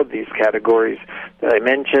all of these categories that I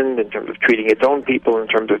mentioned, in terms of treating its own people, in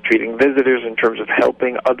terms of treating visitors, in terms of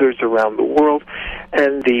helping others around the world.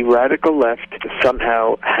 And the radical left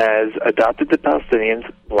somehow has adopted the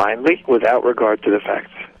Palestinians blindly without regard to the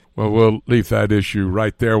facts. Well, we'll leave that issue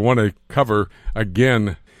right there. I want to cover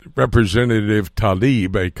again Representative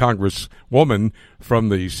Tlaib, a congresswoman from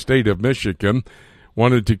the state of Michigan,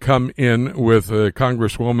 wanted to come in with a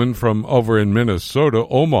congresswoman from over in Minnesota,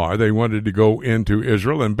 Omar. They wanted to go into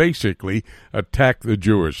Israel and basically attack the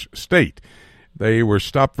Jewish state. They were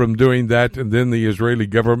stopped from doing that, and then the Israeli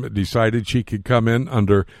government decided she could come in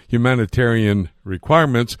under humanitarian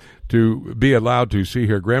requirements to be allowed to see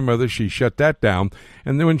her grandmother. She shut that down.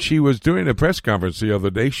 And then when she was doing a press conference the other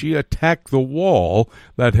day, she attacked the wall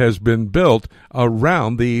that has been built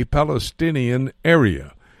around the Palestinian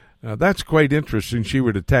area. Now, that's quite interesting. She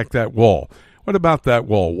would attack that wall. What about that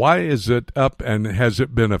wall? Why is it up, and has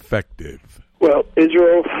it been effective? Well,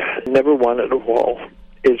 Israel never wanted a wall.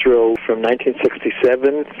 Israel, from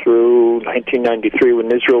 1967 through 1993, when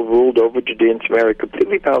Israel ruled over Judea and Samaria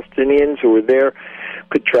completely, Palestinians who were there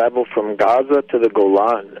could travel from Gaza to the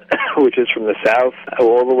Golan, which is from the south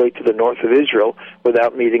all the way to the north of Israel,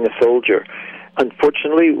 without meeting a soldier.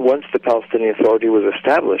 Unfortunately, once the Palestinian Authority was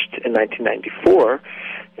established in 1994,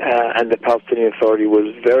 and the Palestinian Authority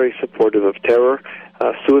was very supportive of terror,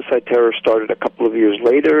 suicide terror started a couple of years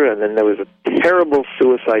later, and then there was a terrible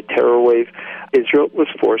suicide terror wave. Israel was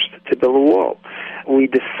forced to build a wall. We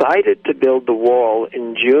decided to build the wall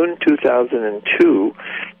in June 2002.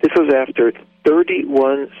 This was after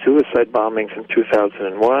 31 suicide bombings in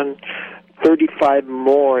 2001, 35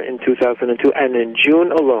 more in 2002, and in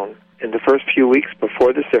June alone, in the first few weeks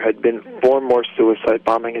before this, there had been 4 more suicide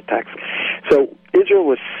bombing attacks. So Israel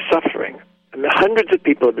was suffering. Hundreds of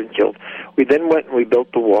people had been killed. We then went and we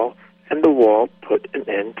built the wall, and the wall put an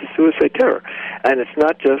end to suicide terror. And it's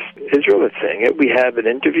not just Israel that's saying it. We have an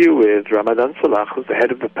interview with Ramadan Salah, who's the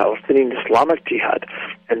head of the Palestinian Islamic Jihad,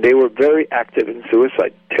 and they were very active in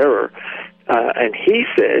suicide terror. And he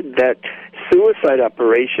said that suicide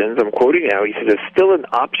operations, I'm quoting now, he said, there's still an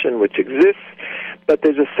option which exists, but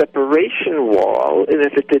there's a separation wall, and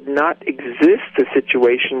if it did not exist, the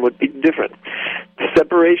situation would be different. The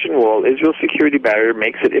separation wall, Israel's security barrier,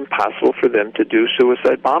 makes it impossible for them to do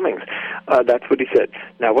suicide bombings. That's what he said.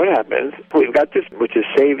 Now, what happens? We've got this, which has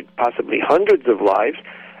saved possibly hundreds of lives,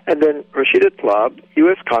 and then Rashida Tlaib,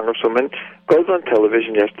 U.S. Congresswoman, goes on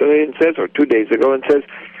television yesterday and says, or 2 days ago, and says,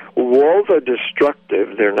 walls are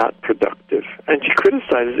destructive, they're not productive. And she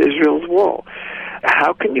criticizes Israel's wall.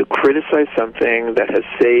 How can you criticize something that has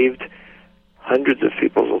saved hundreds of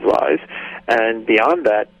people's lives? And beyond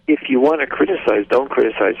that, if you want to criticize, don't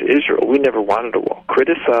criticize Israel. We never wanted a wall.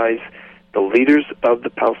 Criticize the leaders of the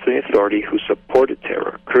Palestinian Authority who supported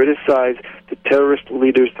terror, criticize the terrorist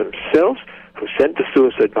leaders themselves who sent the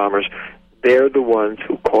suicide bombers. They're the ones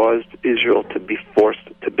who caused Israel to be forced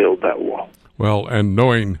to build that wall. Well, and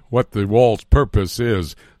knowing what the wall's purpose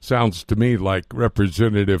is, sounds to me like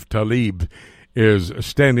Representative Tlaib is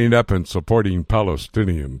standing up and supporting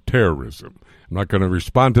Palestinian terrorism. I'm not going to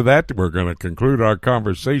respond to that. We're going to conclude our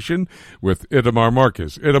conversation with Itamar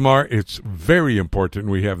Marcus. Itamar, it's very important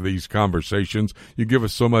we have these conversations. You give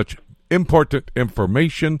us so much important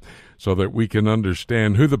information so that we can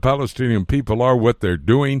understand who the Palestinian people are, what they're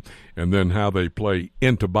doing, and then how they play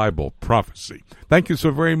into Bible prophecy. Thank you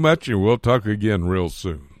so very much, and we'll talk again real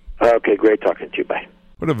soon. Okay, great talking to you. Bye.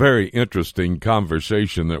 What a very interesting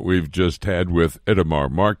conversation that we've just had with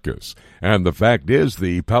Itamar Marcus. And the fact is,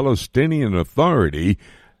 the Palestinian Authority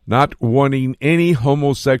not wanting any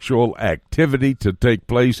homosexual activity to take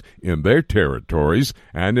place in their territories,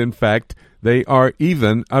 and in fact, they are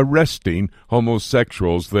even arresting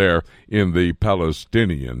homosexuals there in the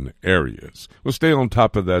Palestinian areas. We'll stay on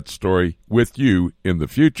top of that story with you in the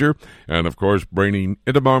future, and of course, bringing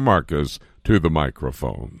Itamar Marcus to the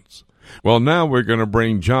microphones. Well, now we're going to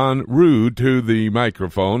bring John Rood to the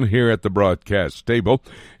microphone here at the broadcast table,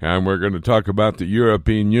 and we're going to talk about the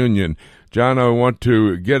European Union. John, I want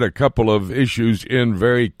to get a couple of issues in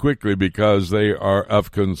very quickly because they are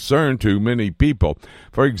of concern to many people.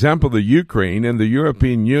 For example, the Ukraine and the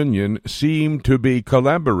European Union seem to be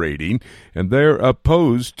collaborating, and they're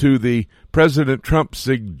opposed to the President Trump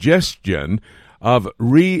suggestion of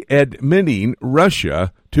readmitting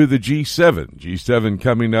Russia to the G7. G7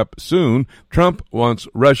 coming up soon. Trump wants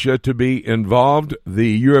Russia to be involved. The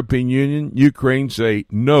European Union, Ukraine say,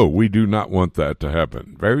 no, we do not want that to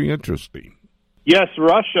happen. Very interesting. Yes,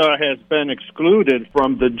 Russia has been excluded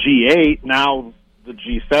from the G8, now the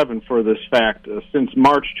G7 for this fact, since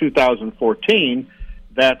March 2014.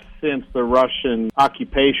 That's since the Russian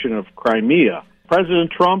occupation of Crimea. President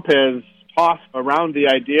Trump has tossed around the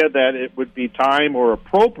idea that it would be time or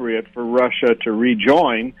appropriate for Russia to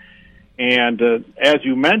rejoin. And as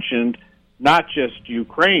you mentioned, not just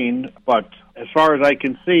Ukraine, but as far as I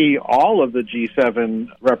can see, all of the G7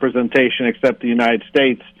 representation except the United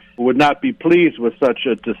States would not be pleased with such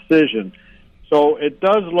a decision. So it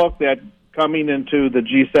does look that coming into the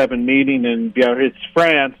G7 meeting in Biarritz,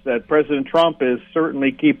 France, that President Trump is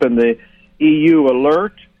certainly keeping the EU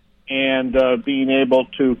alert and being able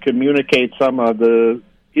to communicate some of the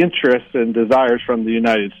interests and desires from the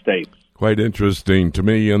United States. Quite interesting to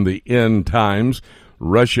me. In the end times,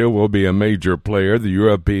 Russia will be a major player. The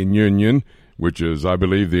European Union, which is, I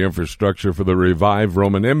believe, the infrastructure for the revived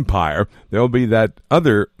Roman Empire, they'll be that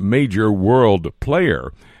other major world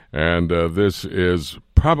player. And this is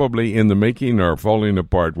probably in the making or falling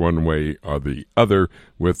apart one way or the other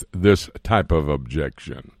with this type of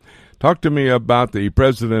objection. Talk to me about the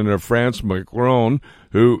president of France, Macron,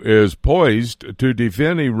 who is poised to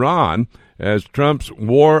defend Iran as Trump's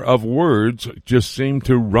war of words just seem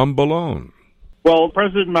to rumble on. Well,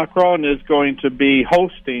 President Macron is going to be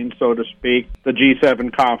hosting, so to speak, the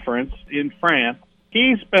G7 conference in France.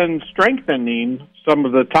 He's been strengthening some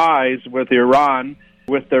of the ties with Iran,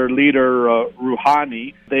 with their leader,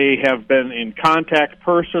 Rouhani. They have been in contact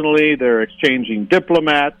personally. They're exchanging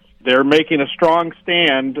diplomats. They're making a strong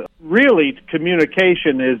stand. Really,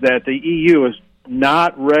 communication is that the EU is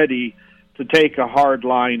not ready to take a hard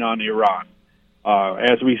line on Iran.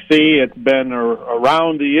 As we see, it's been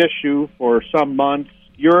around the issue for some months.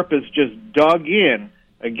 Europe has just dug in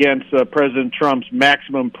against President Trump's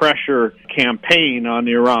maximum pressure campaign on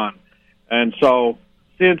Iran. And so,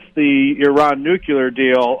 since the Iran nuclear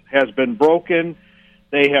deal has been broken,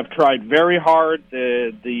 they have tried very hard,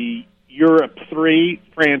 the Europe 3,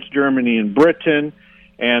 France, Germany, and Britain,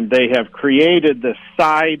 and they have created the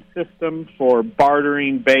side system for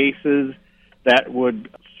bartering bases that would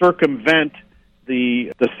circumvent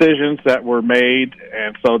the decisions that were made.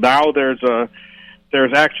 And so now there's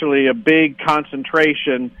actually a big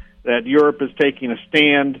concentration that Europe is taking a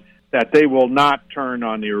stand that they will not turn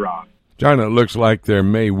on Iran. John, it looks like there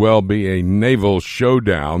may well be a naval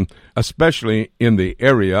showdown, especially in the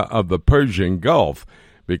area of the Persian Gulf,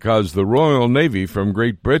 because the Royal Navy from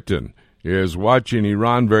Great Britain is watching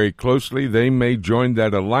Iran very closely. They may join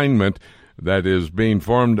that alignment that is being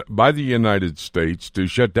formed by the United States to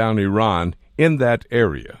shut down Iran in that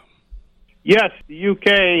area. Yes, the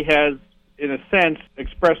UK has, in a sense,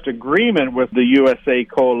 expressed agreement with the USA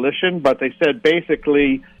coalition, but they said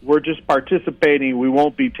basically, we're just participating, we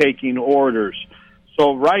won't be taking orders.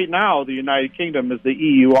 So right now, the United Kingdom is the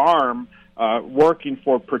EU arm working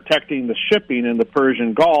for protecting the shipping in the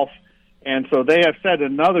Persian Gulf, And so they have sent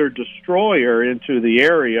another destroyer into the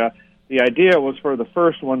area. The idea was for the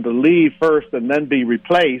first one to leave first and then be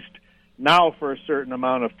replaced. Now, for a certain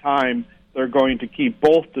amount of time, they're going to keep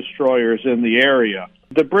both destroyers in the area.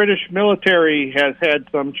 The British military has had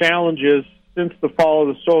some challenges since the fall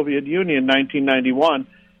of the Soviet Union in 1991.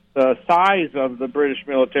 The size of the British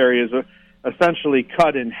military is essentially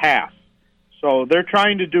cut in half. So they're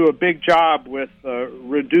trying to do a big job with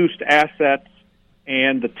reduced assets,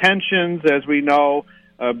 and the tensions, as we know,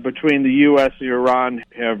 between the U.S. and Iran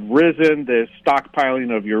have risen. The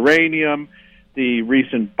stockpiling of uranium, the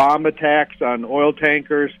recent bomb attacks on oil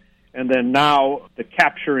tankers, and then now the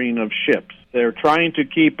capturing of ships. They're trying to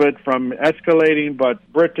keep it from escalating, but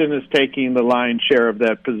Britain is taking the lion's share of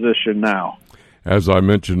that position now. As I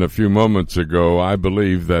mentioned a few moments ago, I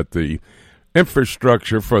believe that the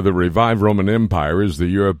infrastructure for the revived Roman Empire is the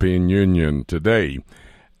European Union today.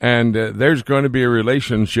 And there's going to be a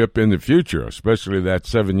relationship in the future, especially that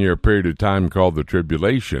 7-year period of time called the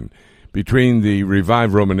Tribulation, between the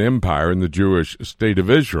revived Roman Empire and the Jewish state of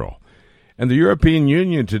Israel. And the European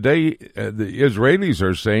Union today, the Israelis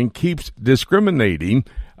are saying, keeps discriminating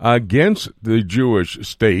against the Jewish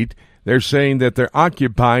state. They're saying that they're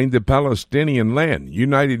occupying the Palestinian land.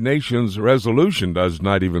 United Nations resolution does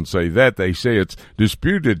not even say that. They say it's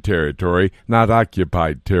disputed territory, not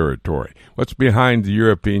occupied territory. What's behind the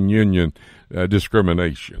European Union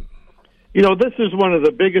discrimination? You know, this is one of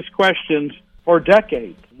the biggest questions for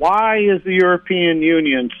decades. Why is the European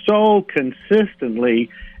Union so consistently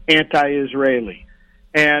anti-Israeli?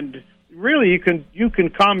 And really, you can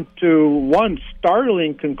come to one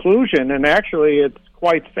startling conclusion, and actually it's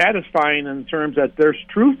quite satisfying in terms that there's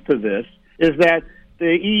truth to this, is that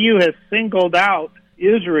the EU has singled out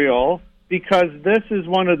Israel because this is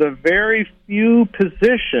one of the very few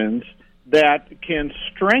positions that can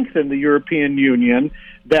strengthen the European Union,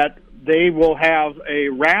 that they will have a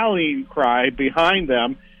rallying cry behind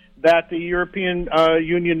them that the European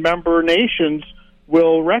Union member nations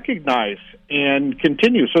will recognize and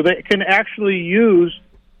continue. So they can actually use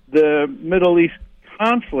the Middle East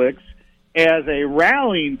conflicts as a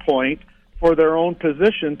rallying point for their own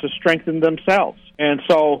position to strengthen themselves. And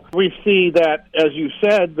so we see that, as you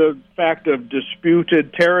said, the fact of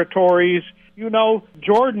disputed territories. You know,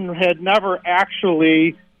 Jordan had never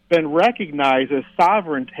actually been recognized as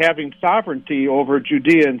sovereign, having sovereignty over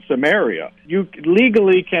Judea and Samaria. You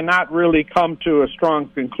legally cannot really come to a strong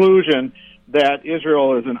conclusion that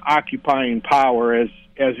Israel is an occupying power, as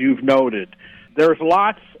you've noted. There's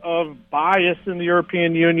lots of bias in the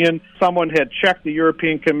European Union. Someone had checked the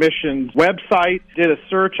European Commission's website, did a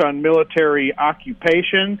search on military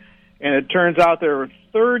occupation, and it turns out there are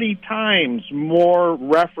 30 times more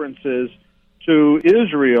references to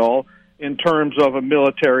Israel in terms of a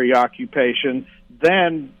military occupation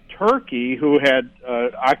than Turkey, who had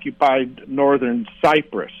occupied northern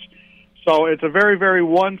Cyprus. So it's a very, very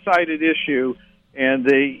one-sided issue, and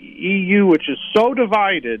the EU, which is so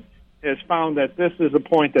divided, has found that this is a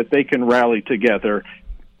point that they can rally together,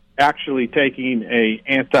 actually taking an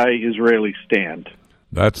anti-Israeli stand.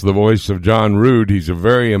 That's the voice of John Rood. He's a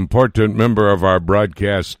very important member of our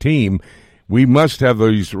broadcast team. We must have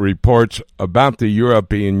these reports about the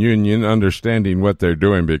European Union, understanding what they're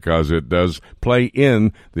doing, because it does play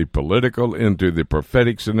in the political, into the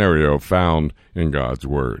prophetic scenario found in God's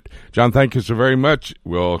Word. John, thank you so very much.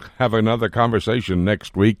 We'll have another conversation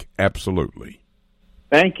next week. Absolutely.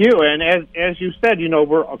 Thank you. And as you said, you know,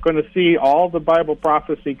 we're going to see all the Bible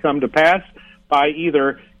prophecy come to pass by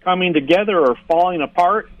either coming together or falling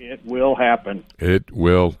apart. It will happen. It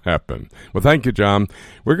will happen. Well, thank you, John.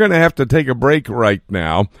 We're going to have to take a break right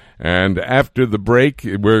now. And after the break,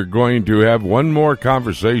 we're going to have one more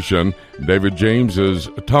conversation. David James is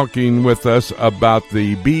talking with us about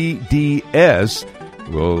the BDS.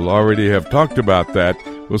 We'll already have talked about that.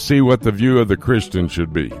 We'll see what the view of the Christian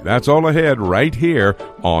should be. That's all ahead right here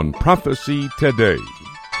on Prophecy Today.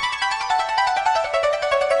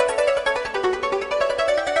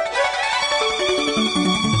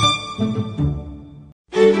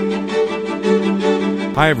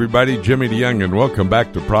 Hi, everybody. Jimmy DeYoung, and welcome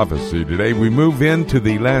back to Prophecy Today. We move into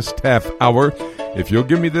the last half hour. If you'll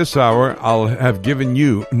give me this hour, I'll have given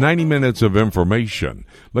you 90 minutes of information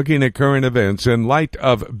looking at current events in light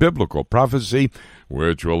of biblical prophecy,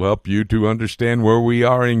 which will help you to understand where we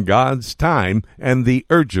are in God's time and the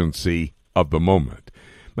urgency of the moment.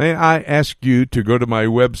 May I ask you to go to my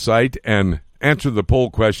website and answer the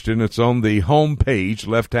poll question. It's on the home page,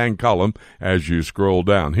 left-hand column, as you scroll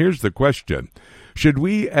down. Here's the question. Should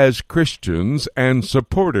we as Christians and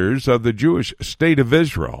supporters of the Jewish state of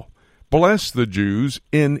Israel bless the Jews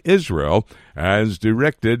in Israel as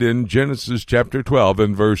directed in Genesis chapter 12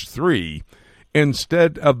 and verse 3,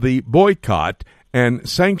 instead of the boycott and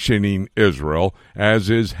sanctioning Israel as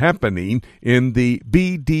is happening in the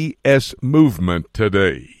BDS movement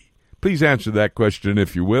today? Please answer that question,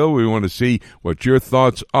 if you will. We want to see what your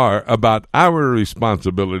thoughts are about our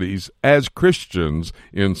responsibilities as Christians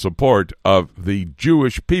in support of the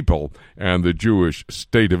Jewish people and the Jewish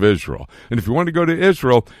state of Israel. And if you want to go to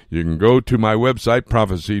Israel, you can go to my website,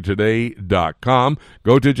 prophecytoday.com.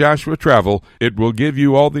 Go to Joshua Travel. It will give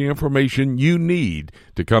you all the information you need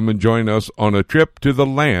to come and join us on a trip to the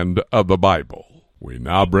land of the Bible. We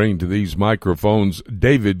now bring to these microphones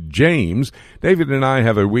David James. David and I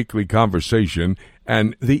have a weekly conversation,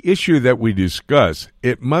 and the issue that we discuss,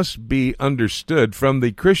 it must be understood from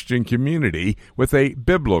the Christian community with a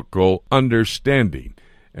biblical understanding.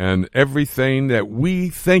 And everything that we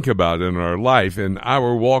think about in our life and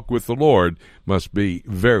our walk with the Lord must be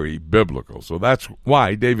very biblical. So that's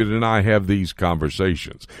why David and I have these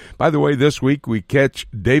conversations. By the way, this week we catch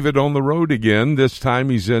David on the road again. This time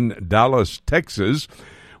he's in Dallas, Texas,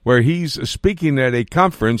 where he's speaking at a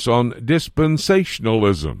conference on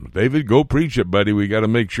dispensationalism. David, go preach it, buddy. We got to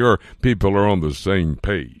make sure people are on the same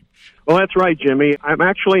page. Well, that's right, Jimmy. I'm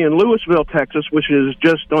actually in Lewisville, Texas, which is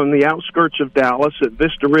just on the outskirts of Dallas at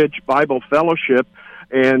Vista Ridge Bible Fellowship.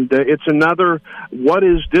 And it's another What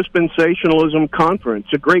is Dispensationalism conference.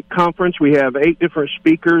 A great conference. We have 8 different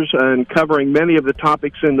speakers and covering many of the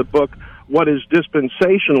topics in the book, What is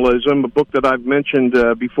Dispensationalism, a book that I've mentioned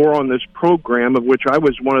before on this program, of which I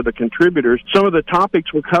was one of the contributors. Some of the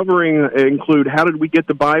topics we're covering include how did we get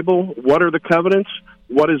the Bible, what are the covenants,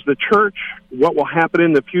 what is the church, what will happen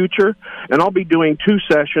in the future, and I'll be doing 2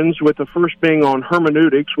 sessions, with the first being on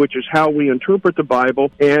hermeneutics, which is how we interpret the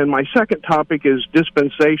Bible, and my second topic is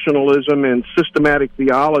dispensationalism and systematic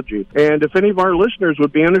theology. And if any of our listeners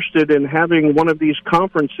would be interested in having one of these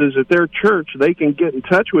conferences at their church, they can get in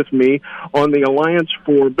touch with me on the Alliance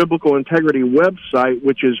for Biblical Integrity website,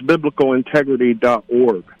 which is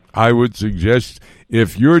biblicalintegrity.org. I would suggest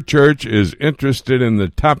if your church is interested in the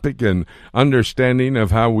topic and understanding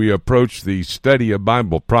of how we approach the study of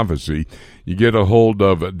Bible prophecy, you get a hold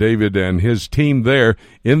of David and his team there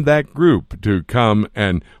in that group to come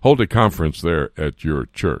and hold a conference there at your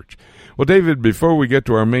church. Well, David, before we get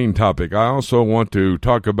to our main topic, I also want to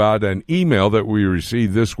talk about an email that we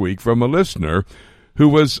received this week from a listener who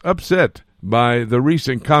was upset by the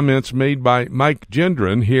recent comments made by Mike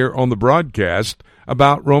Gendron here on the broadcast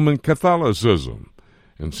about Roman Catholicism.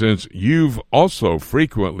 And since you've also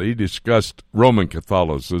frequently discussed Roman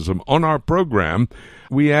Catholicism on our program,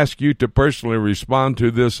 we ask you to personally respond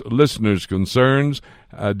to this listener's concerns.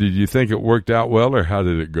 Did you think it worked out well, or how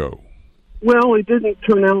did it go? Well, it didn't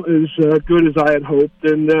turn out as good as I had hoped,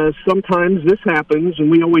 and sometimes this happens, and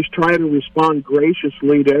we always try to respond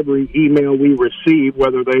graciously to every email we receive,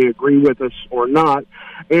 whether they agree with us or not.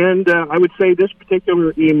 And I would say this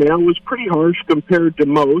particular email was pretty harsh compared to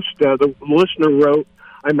most. The listener wrote,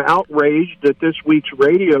 "I'm outraged that this week's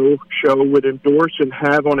radio show would endorse and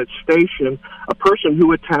have on its station a person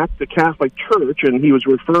who attacked the Catholic Church," and he was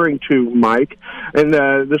referring to Mike. And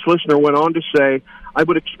this listener went on to say, "I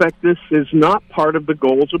would expect this is not part of the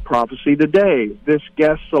goals of Prophecy Today. This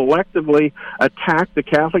guest selectively attacked the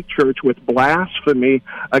Catholic Church with blasphemy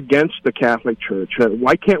against the Catholic Church.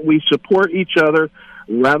 Why can't we support each other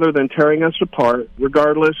rather than tearing us apart?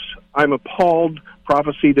 Regardless, I'm appalled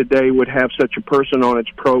Prophecy Today would have such a person on its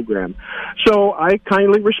program." So I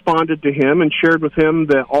kindly responded to him and shared with him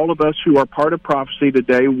that all of us who are part of Prophecy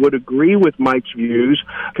Today would agree with Mike's views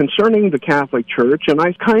concerning the Catholic Church, and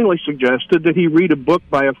I kindly suggested that he read a book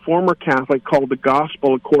by a former Catholic called The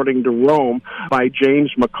Gospel According to Rome by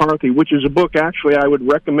James McCarthy, which is a book actually I would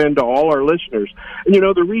recommend to all our listeners. And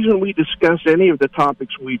the reason we discuss any of the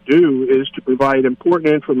topics we do is to provide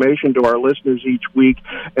important information to our listeners each week,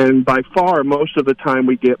 and by far most of the time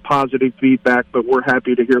we get positive feedback, but we're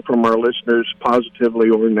happy to hear from our listeners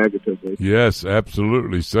positively or negatively. Yes,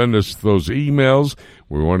 absolutely. Send us those emails.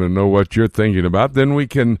 We want to know what you're thinking about. Then we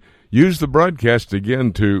can use the broadcast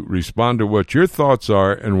again to respond to what your thoughts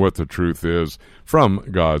are and what the truth is from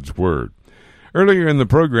God's Word. Earlier in the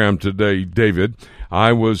program today, David,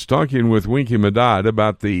 I was talking with Winky Madad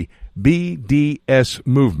about the BDS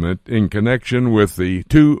movement in connection with the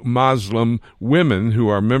 2 Muslim women who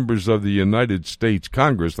are members of the United States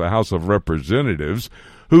Congress, the House of Representatives,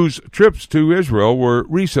 whose trips to Israel were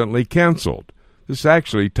recently canceled. This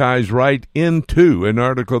actually ties right into an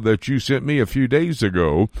article that you sent me a few days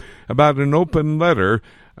ago about an open letter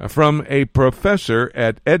from a professor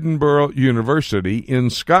at Edinburgh University in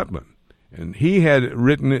Scotland. And he had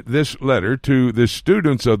written this letter to the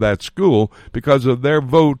students of that school because of their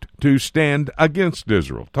vote to stand against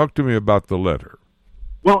Israel. Talk to me about the letter.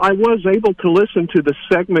 Well, I was able to listen to the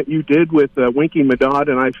segment you did with Winky Madad,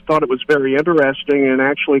 and I thought it was very interesting and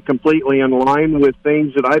actually completely in line with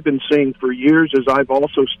things that I've been seeing for years as I've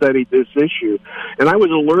also studied this issue. And I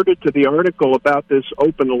was alerted to the article about this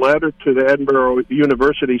open letter to the Edinburgh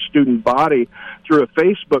University student body through a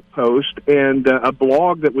Facebook post and a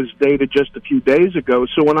blog that was dated just a few days ago.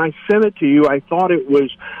 So when I sent it to you, I thought it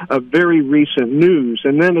was a very recent news.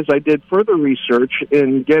 And then as I did further research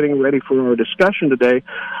in getting ready for our discussion today,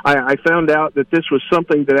 I found out that this was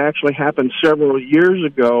something that actually happened several years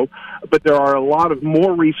ago, but there are a lot of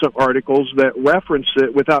more recent articles that reference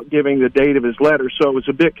it without giving the date of his letter, so it was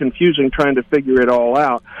a bit confusing trying to figure it all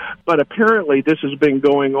out. But apparently this has been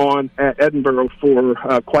going on at Edinburgh for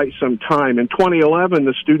quite some time. In 2011,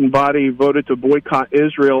 the student body voted to boycott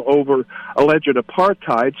Israel over alleged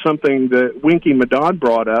apartheid, something that Winky Madad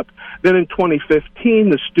brought up. Then in 2015,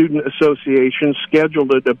 the Student Association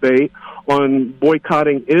scheduled a debate on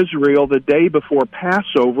boycotting Israel the day before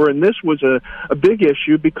Passover, and this was a big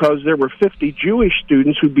issue because there were 50 Jewish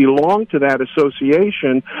students who belonged to that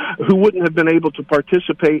association who wouldn't have been able to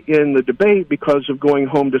participate in the debate because of going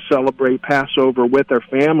home to celebrate Passover with their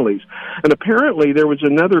families. And apparently there was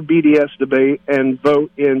another BDS debate and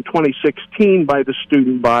vote in 2016 by the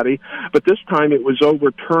student body, but this time it was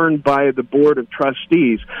overturned by the Board of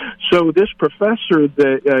Trustees. So this professor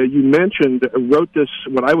that you mentioned wrote this,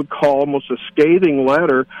 what I would call almost a scathing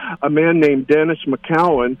letter, a man named Dennis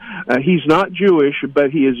McCowan. He's not Jewish,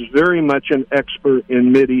 but he is very much an expert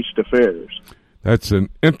in Mideast affairs. That's an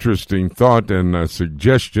interesting thought and a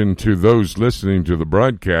suggestion to those listening to the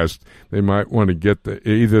broadcast. They might want to get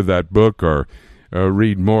either that book or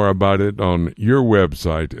read more about it on your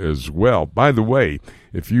website as well. By the way,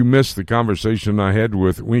 if you missed the conversation I had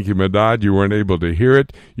with Winky Madad, you weren't able to hear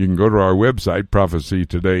it, you can go to our website,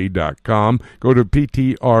 prophecytoday.com. Go to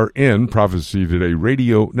PTRN, Prophecy Today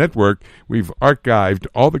Radio Network. We've archived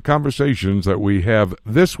all the conversations that we have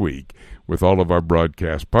this week with all of our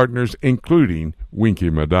broadcast partners, including Winky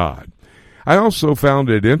Madad. I also found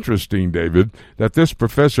it interesting, David, that this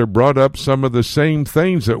professor brought up some of the same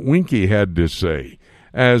things that Winky had to say,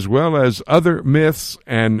 as well as other myths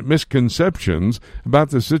and misconceptions about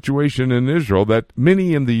the situation in Israel that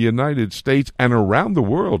many in the United States and around the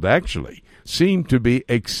world actually seem to be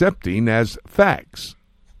accepting as facts.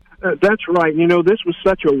 That's right. You know, this was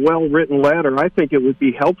such a well-written letter. I think it would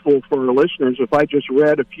be helpful for our listeners if I just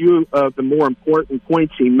read a few of the more important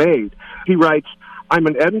points he made. He writes, I'm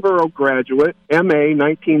an Edinburgh graduate, M.A.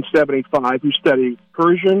 1975, who studied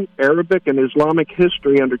Persian, Arabic, and Islamic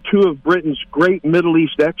history under two of Britain's great Middle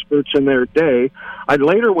East experts in their day. I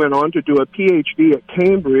later went on to do a Ph.D. at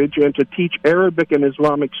Cambridge and to teach Arabic and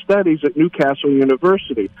Islamic studies at Newcastle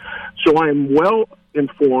University. So I am well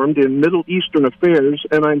informed in Middle Eastern affairs,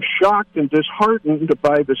 and I'm shocked and disheartened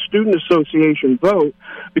by the Student Association vote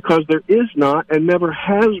because there is not and never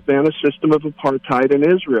has been a system of apartheid in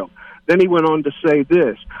Israel. Then he went on to say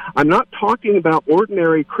this, I'm not talking about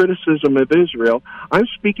ordinary criticism of Israel. I'm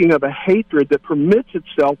speaking of a hatred that permits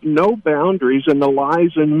itself no boundaries in the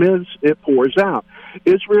lies and myths it pours out.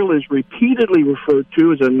 Israel is repeatedly referred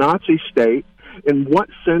to as a Nazi state. In what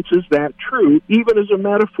sense is that true, even as a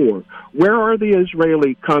metaphor? Where are the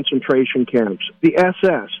Israeli concentration camps, the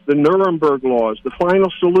SS, the Nuremberg laws, the final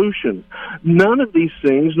solution? None of these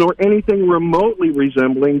things, nor anything remotely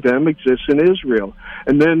resembling them, exists in Israel.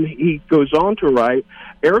 And then he goes on to write,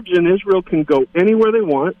 Arabs in Israel can go anywhere they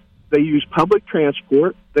want. They use public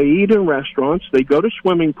transport. They eat in restaurants. They go to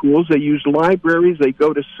swimming pools. They use libraries. They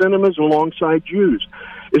go to cinemas alongside Jews.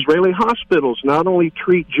 Israeli hospitals not only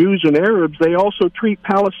treat Jews and Arabs, they also treat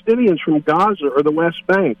Palestinians from Gaza or the West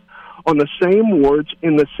Bank on the same wards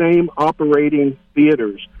in the same operating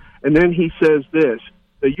theaters. And then he says this,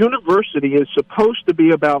 the university is supposed to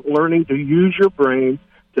be about learning to use your brain,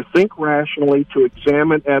 to think rationally, to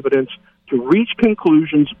examine evidence, to reach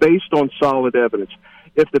conclusions based on solid evidence.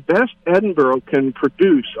 If the best Edinburgh can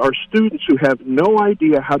produce are students who have no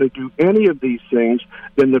idea how to do any of these things,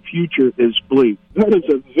 then the future is bleak. That is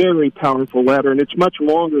a very powerful letter, and it's much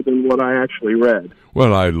longer than what I actually read.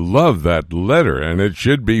 Well, I love that letter, and it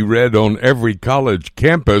should be read on every college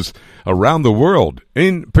campus around the world,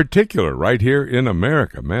 in particular right here in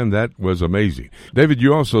America. Man, that was amazing. David,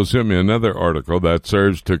 you also sent me another article that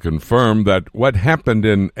serves to confirm that what happened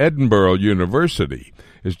in Edinburgh University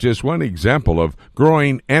is just one example of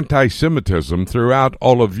growing anti-Semitism throughout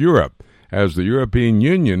all of Europe. as the European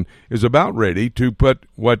Union is about ready to put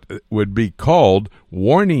what would be called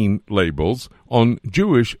warning labels on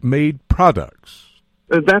Jewish-made products.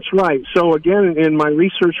 That's right. So again, in my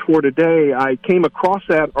research for today, I came across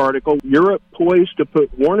that article, Europe poised to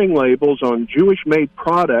put warning labels on Jewish-made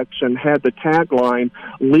products, and had the tagline,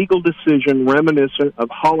 legal decision reminiscent of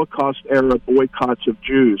Holocaust-era boycotts of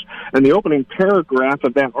Jews. And the opening paragraph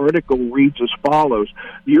of that article reads as follows: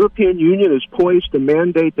 the European Union is poised to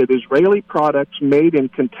mandate that Israeli products made in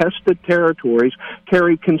contested territories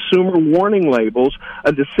carry consumer warning labels,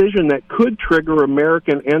 a decision that could trigger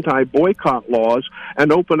American anti-boycott laws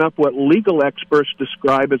and open up what legal experts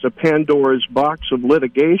describe as a Pandora's box of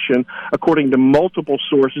litigation, according to multiple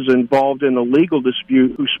sources involved in the legal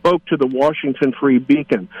dispute who spoke to the Washington Free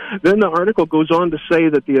Beacon. Then the article goes on to say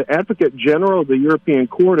that the Advocate General of the European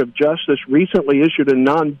Court of Justice recently issued a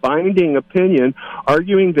non-binding opinion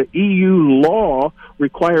arguing that EU law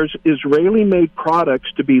requires Israeli-made products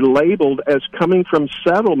to be labeled as coming from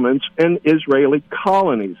settlements and Israeli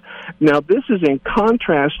colonies. Now, this is in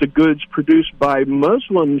contrast to goods produced by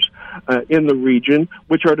Muslims in the region,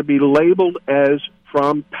 which are to be labeled as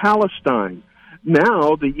from Palestine.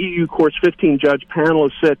 Now, the EU Court's 15-judge panel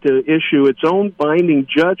is set to issue its own binding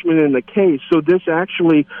judgment in the case, so this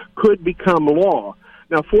actually could become law.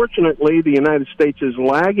 Now, fortunately, the United States is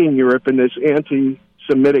lagging Europe in this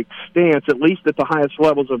anti-Semitic stance, at least at the highest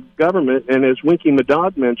levels of government, and as Winky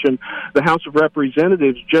Madad mentioned, the House of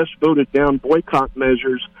Representatives just voted down boycott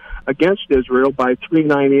measures against Israel by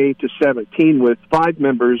 398 to 17, with 5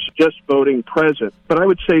 members just voting present. But I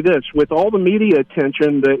would say this, with all the media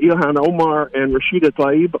attention that Ilhan Omar and Rashida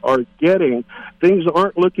Tlaib are getting, things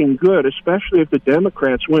aren't looking good, especially if the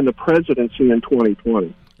Democrats win the presidency in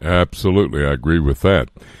 2020. Absolutely, I agree with that.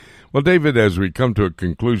 Well, David, as we come to a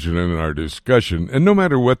conclusion in our discussion, and no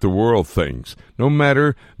matter what the world thinks, no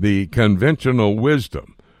matter the conventional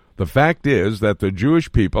wisdom, the fact is that the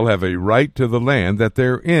Jewish people have a right to the land that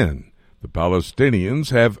they're in. The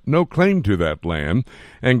Palestinians have no claim to that land,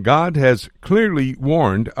 and God has clearly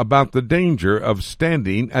warned about the danger of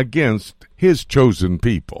standing against his chosen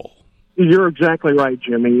people. You're exactly right,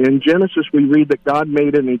 Jimmy. In Genesis, we read that God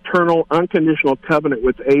made an eternal, unconditional covenant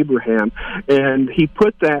with Abraham, and he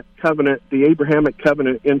put that covenant, the Abrahamic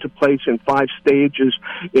covenant, into place in 5 stages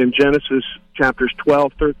in Genesis chapters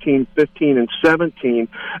 12, 13, 15, and 17.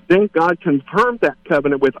 Then God confirmed that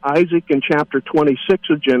covenant with Isaac in chapter 26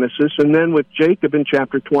 of Genesis, and then with Jacob in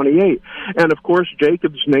chapter 28. And, of course,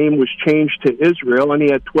 Jacob's name was changed to Israel, and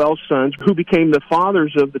he had 12 sons who became the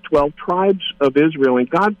fathers of the 12 tribes of Israel. And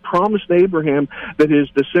God promised Abraham that his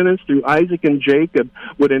descendants through Isaac and Jacob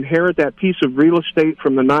would inherit that piece of real estate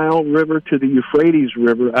from the Nile River to the Euphrates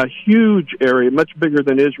River, a huge area, much bigger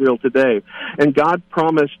than Israel today. And God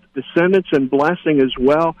promised descendants and blessing as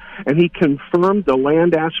well, and he confirmed the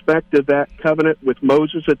land aspect of that covenant with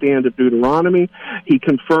Moses at the end of Deuteronomy. He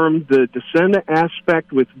confirmed the descendant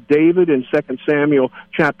aspect with David in 2 Samuel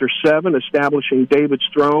chapter 7, establishing David's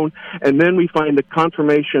throne, and then we find the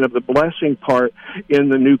confirmation of the blessing part in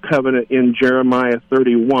the new covenant in Jeremiah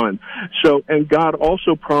 31. So, and God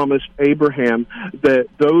also promised Abraham that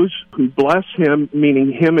those who bless him,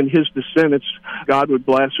 meaning him and his descendants, God would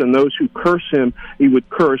bless, and those who curse him, he would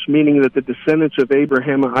curse, meaning that the descendants of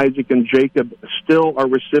Abraham, Isaac, and Jacob still are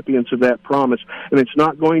recipients of that promise. And it's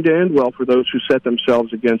not going to end well for those who set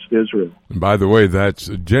themselves against Israel. And by the way, that's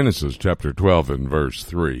Genesis chapter 12 and verse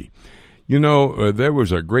 3. You know, there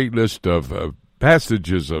was a great list of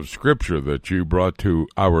passages of Scripture that you brought to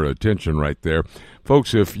our attention right there.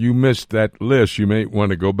 Folks, if you missed that list, you may want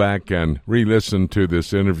to go back and re-listen to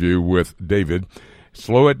this interview with David.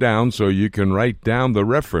 Slow it down so you can write down the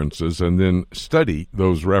references and then study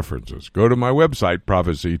those references. Go to my website,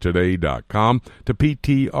 prophecytoday.com, to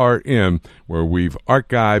PTRN, where we've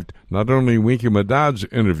archived not only Winky Madad's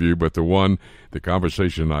interview, but the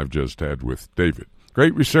conversation I've just had with David.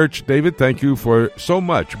 Great research, David. Thank you for so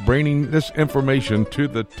much bringing this information to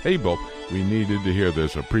the table. We needed to hear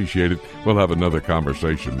this. Appreciate it. We'll have another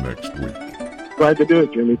conversation next week. Glad to do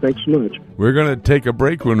it, Jimmy. Thanks so much. We're going to take a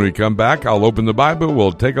break. When we come back, I'll open the Bible,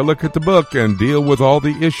 we'll take a look at the book, and deal with all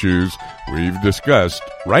the issues we've discussed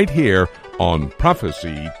right here on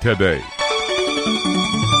Prophecy Today.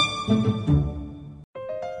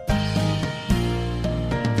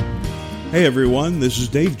 Hey everyone, this is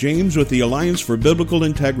Dave James with the Alliance for Biblical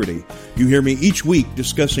Integrity. You hear me each week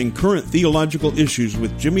discussing current theological issues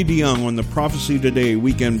with Jimmy DeYoung on the Prophecy Today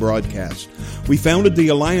weekend broadcast. We founded the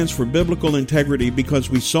Alliance for Biblical Integrity because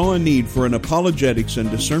we saw a need for an apologetics and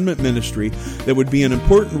discernment ministry that would be an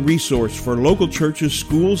important resource for local churches,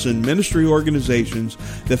 schools, and ministry organizations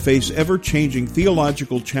that face ever-changing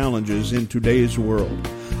theological challenges in today's world.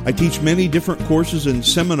 I teach many different courses and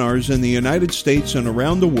seminars in the United States and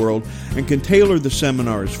around the world and can tailor the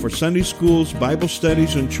seminars for Sunday schools, Bible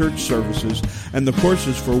studies, and church services, and the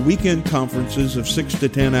courses for weekend conferences of 6 to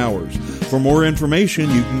 10 hours. For more information,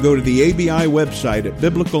 you can go to the ABI website at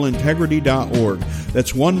biblicalintegrity.org.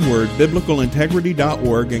 That's one word,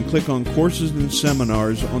 biblicalintegrity.org, and click on Courses and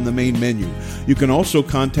Seminars on the main menu. You can also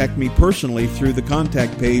contact me personally through the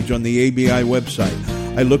contact page on the ABI website.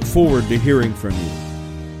 I look forward to hearing from you.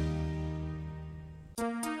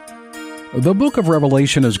 The book of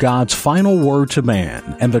Revelation is God's final word to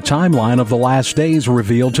man and the timeline of the last days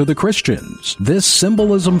revealed to the Christians. This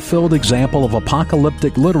symbolism-filled example of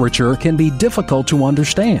apocalyptic literature can be difficult to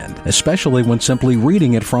understand, especially when simply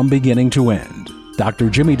reading it from beginning to end. Dr.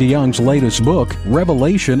 Jimmy DeYoung's latest book,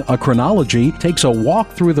 Revelation, A Chronology, takes a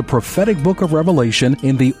walk through the prophetic book of Revelation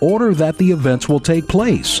in the order that the events will take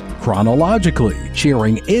place, chronologically,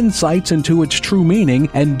 sharing insights into its true meaning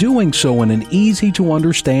and doing so in an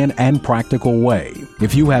easy-to-understand and practical way.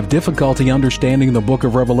 If you have difficulty understanding the book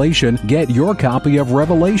of Revelation, get your copy of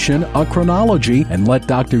Revelation, A Chronology, and let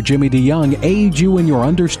Dr. Jimmy DeYoung aid you in your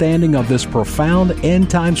understanding of this profound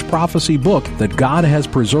end-times prophecy book that God has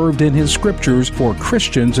preserved in His Scriptures for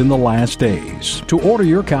Christians in the last days. To order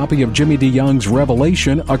your copy of Jimmy DeYoung's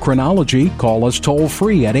Revelation, A Chronology, call us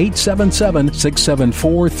toll-free at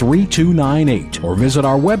 877-674-3298 or visit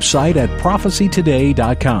our website at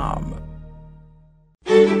prophecytoday.com.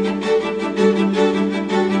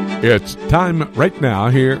 It's time right now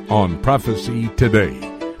here on Prophecy Today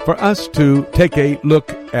for us to take a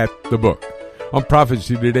look at the book. On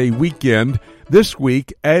Prophecy Today weekend, this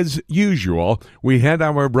week, as usual, we had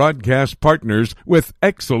our broadcast partners with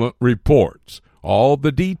excellent reports. All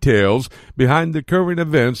the details behind the current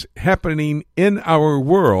events happening in our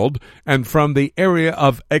world and from the area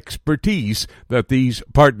of expertise that these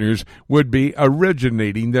partners would be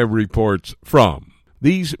originating their reports from.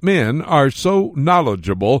 These men are so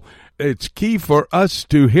knowledgeable, it's key for us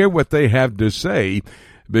to hear what they have to say,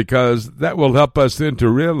 because that will help us then to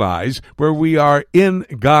realize where we are in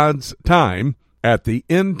God's time at the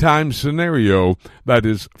end-time scenario that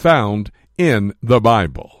is found in the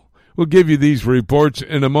Bible. We'll give you these reports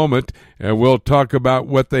in a moment, and we'll talk about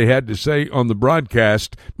what they had to say on the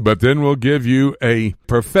broadcast, but then we'll give you a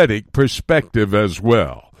prophetic perspective as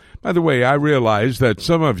well. By the way, I realize that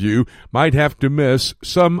some of you might have to miss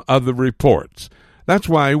some of the reports. That's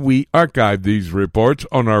why we archive these reports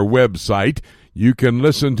on our website. You can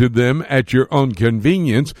listen to them at your own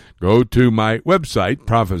convenience. Go to my website,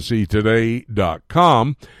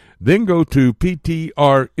 prophecytoday.com, then go to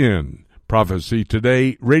PTRN, Prophecy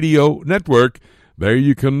Today Radio Network. There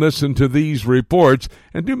you can listen to these reports,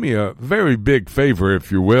 and do me a very big favor,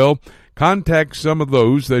 if you will. Contact some of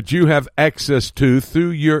those that you have access to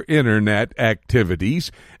through your internet activities,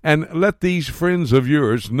 and let these friends of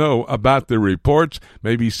yours know about the reports.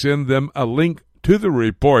 Maybe send them a link to the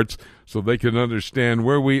reports so they can understand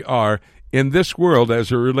where we are in this world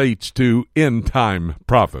as it relates to end-time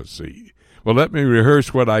prophecy. Well, let me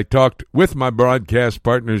rehearse what I talked with my broadcast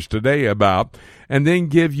partners today about, and then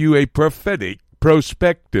give you a prophetic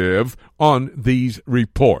perspective on these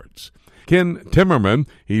reports. Ken Timmerman,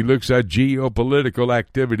 he looks at geopolitical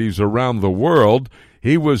activities around the world.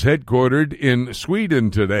 He was headquartered in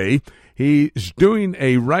Sweden today. He's doing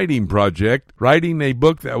a writing project, writing a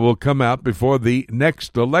book that will come out before the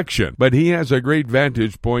next election. But he has a great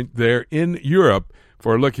vantage point there in Europe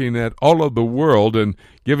for looking at all of the world and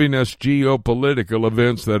giving us geopolitical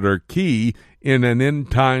events that are key in an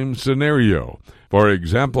end-time scenario. For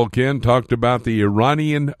example, Ken talked about the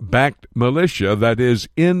Iranian-backed militia that is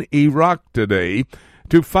in Iraq today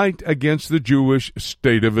to fight against the Jewish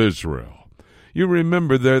state of Israel. You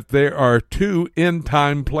remember that there are two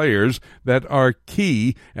end-time players that are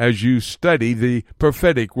key as you study the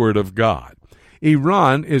prophetic Word of God.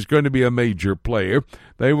 Iran is going to be a major player.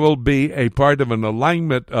 They will be a part of an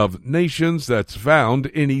alignment of nations that's found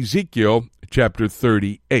in Ezekiel chapter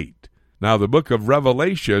 38. Now, the book of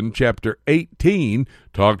Revelation chapter 18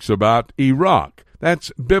 talks about Iraq.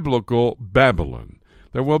 That's biblical Babylon.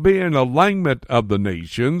 There will be an alignment of the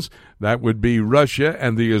nations. That would be Russia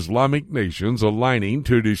and the Islamic nations aligning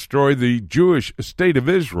to destroy the Jewish state of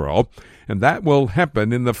Israel, and that will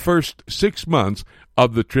happen in the first 6 months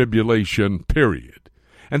of the tribulation period.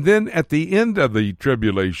 And then at the end of the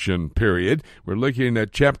tribulation period, we're looking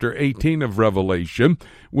at chapter 18 of Revelation,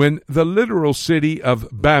 when the literal city of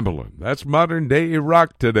Babylon, that's modern-day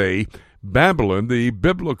Iraq today, Babylon, the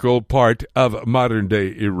biblical part of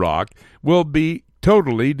modern-day Iraq, will be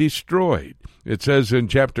totally destroyed. It says in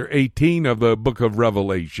chapter 18 of the book of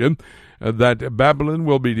Revelation that Babylon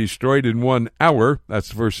will be destroyed in 1 hour.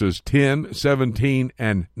 That's verses 10, 17,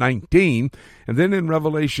 and 19. And then in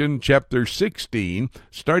Revelation chapter 16,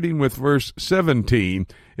 starting with verse 17,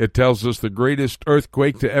 it tells us the greatest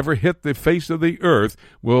earthquake to ever hit the face of the earth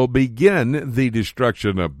will begin the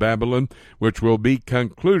destruction of Babylon, which will be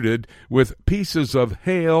concluded with pieces of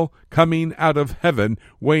hail coming out of heaven,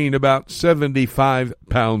 weighing about 75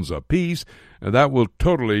 pounds apiece, and that will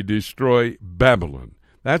totally destroy Babylon.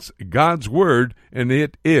 That's God's word, and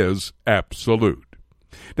it is absolute.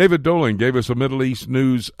 David Dolan gave us a Middle East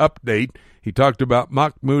news update. He talked about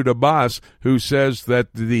Mahmoud Abbas, who says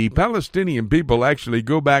that the Palestinian people actually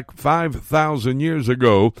go back 5,000 years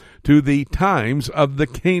ago to the times of the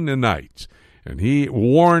Canaanites. And he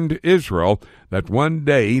warned Israel that one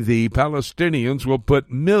day the Palestinians will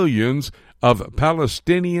put millions of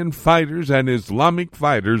Palestinian fighters and Islamic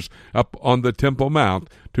fighters up on the Temple Mount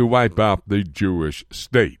to wipe out the Jewish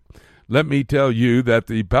state. Let me tell you that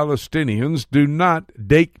the Palestinians do not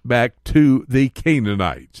date back to the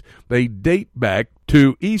Canaanites. They date back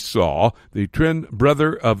to Esau, the twin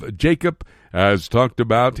brother of Jacob, as talked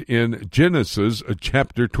about in Genesis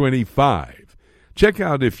chapter 25. Check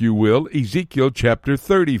out, if you will, Ezekiel chapter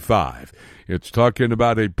 35. It's talking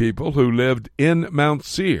about a people who lived in Mount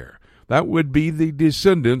Seir. That would be the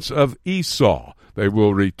descendants of Esau. They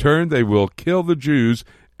will return, they will kill the Jews,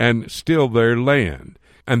 and steal their land.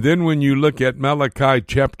 And then when you look at Malachi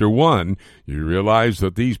chapter 1, you realize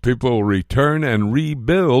that these people will return and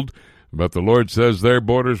rebuild, but the Lord says their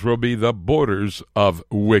borders will be the borders of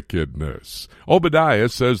wickedness. Obadiah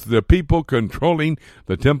says the people controlling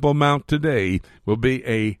the Temple Mount today will be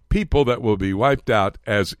a people that will be wiped out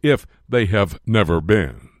as if they have never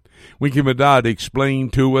been. Winky Madad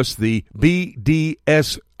explained to us the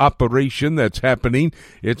BDS operation that's happening.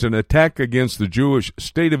 It's an attack against the Jewish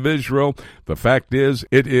state of Israel. The fact is,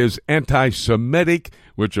 it is anti-Semitic,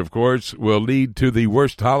 which of course will lead to the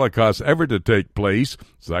worst Holocaust ever to take place.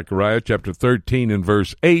 Zechariah chapter 13 and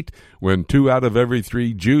verse 8, when 2 out of every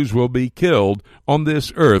 3 Jews will be killed on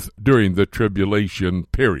this earth during the tribulation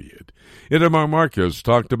period. Itamar Marcus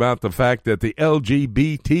talked about the fact that the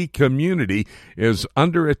LGBT community is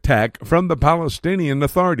under attack from the Palestinian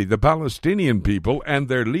Authority. The Palestinian people and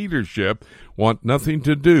their leadership want nothing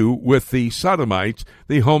to do with the sodomites,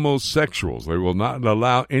 the homosexuals. They will not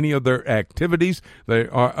allow any of their activities. They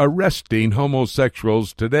are arresting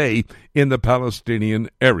homosexuals today in the Palestinian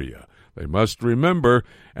area. They must remember,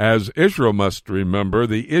 as Israel must remember,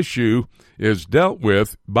 the issue is dealt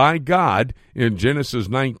with by God in Genesis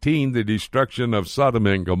 19, the destruction of Sodom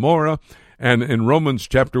and Gomorrah. And in Romans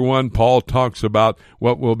chapter 1, Paul talks about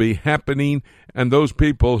what will be happening and those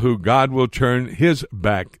people who God will turn his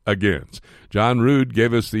back against. John Rood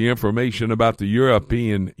gave us the information about the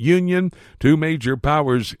European Union, 2 major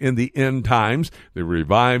powers in the end times, the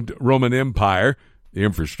revived Roman Empire, the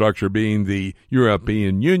infrastructure being the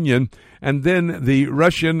European Union, and then the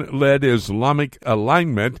Russian-led Islamic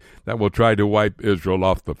alignment that will try to wipe Israel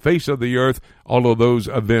off the face of the earth, all of those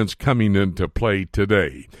events coming into play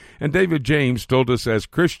today. And David James told us as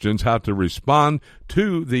Christians how to respond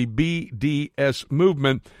to the BDS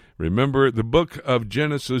movement. Remember the book of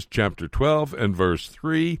Genesis chapter 12 and verse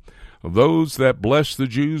 3, those that bless the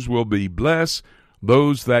Jews will be blessed,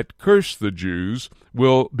 those that curse the Jews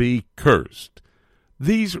will be cursed.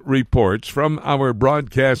 These reports from our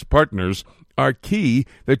broadcast partners are key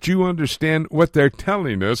that you understand what they're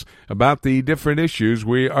telling us about the different issues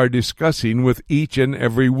we are discussing with each and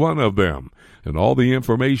every one of them. And all the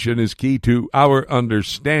information is key to our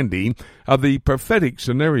understanding of the prophetic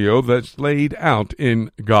scenario that's laid out in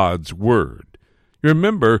God's Word.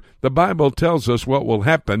 Remember, the Bible tells us what will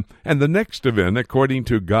happen, and the next event, according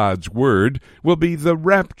to God's Word, will be the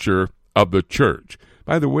rapture of the church.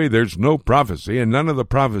 By the way, there's no prophecy, and none of the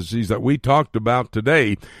prophecies that we talked about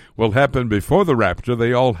today will happen before the rapture.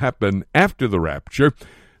 They all happen after the rapture.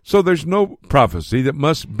 So there's no prophecy that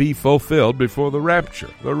must be fulfilled before the rapture.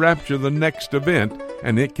 The rapture, the next event,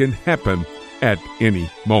 and it can happen at any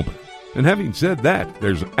moment. And having said that,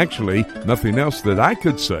 there's actually nothing else that I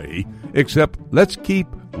could say except let's keep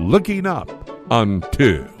looking up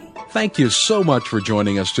until. Thank you so much for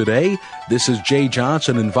joining us today. This is Jay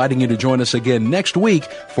Johnson inviting you to join us again next week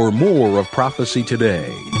for more of Prophecy Today.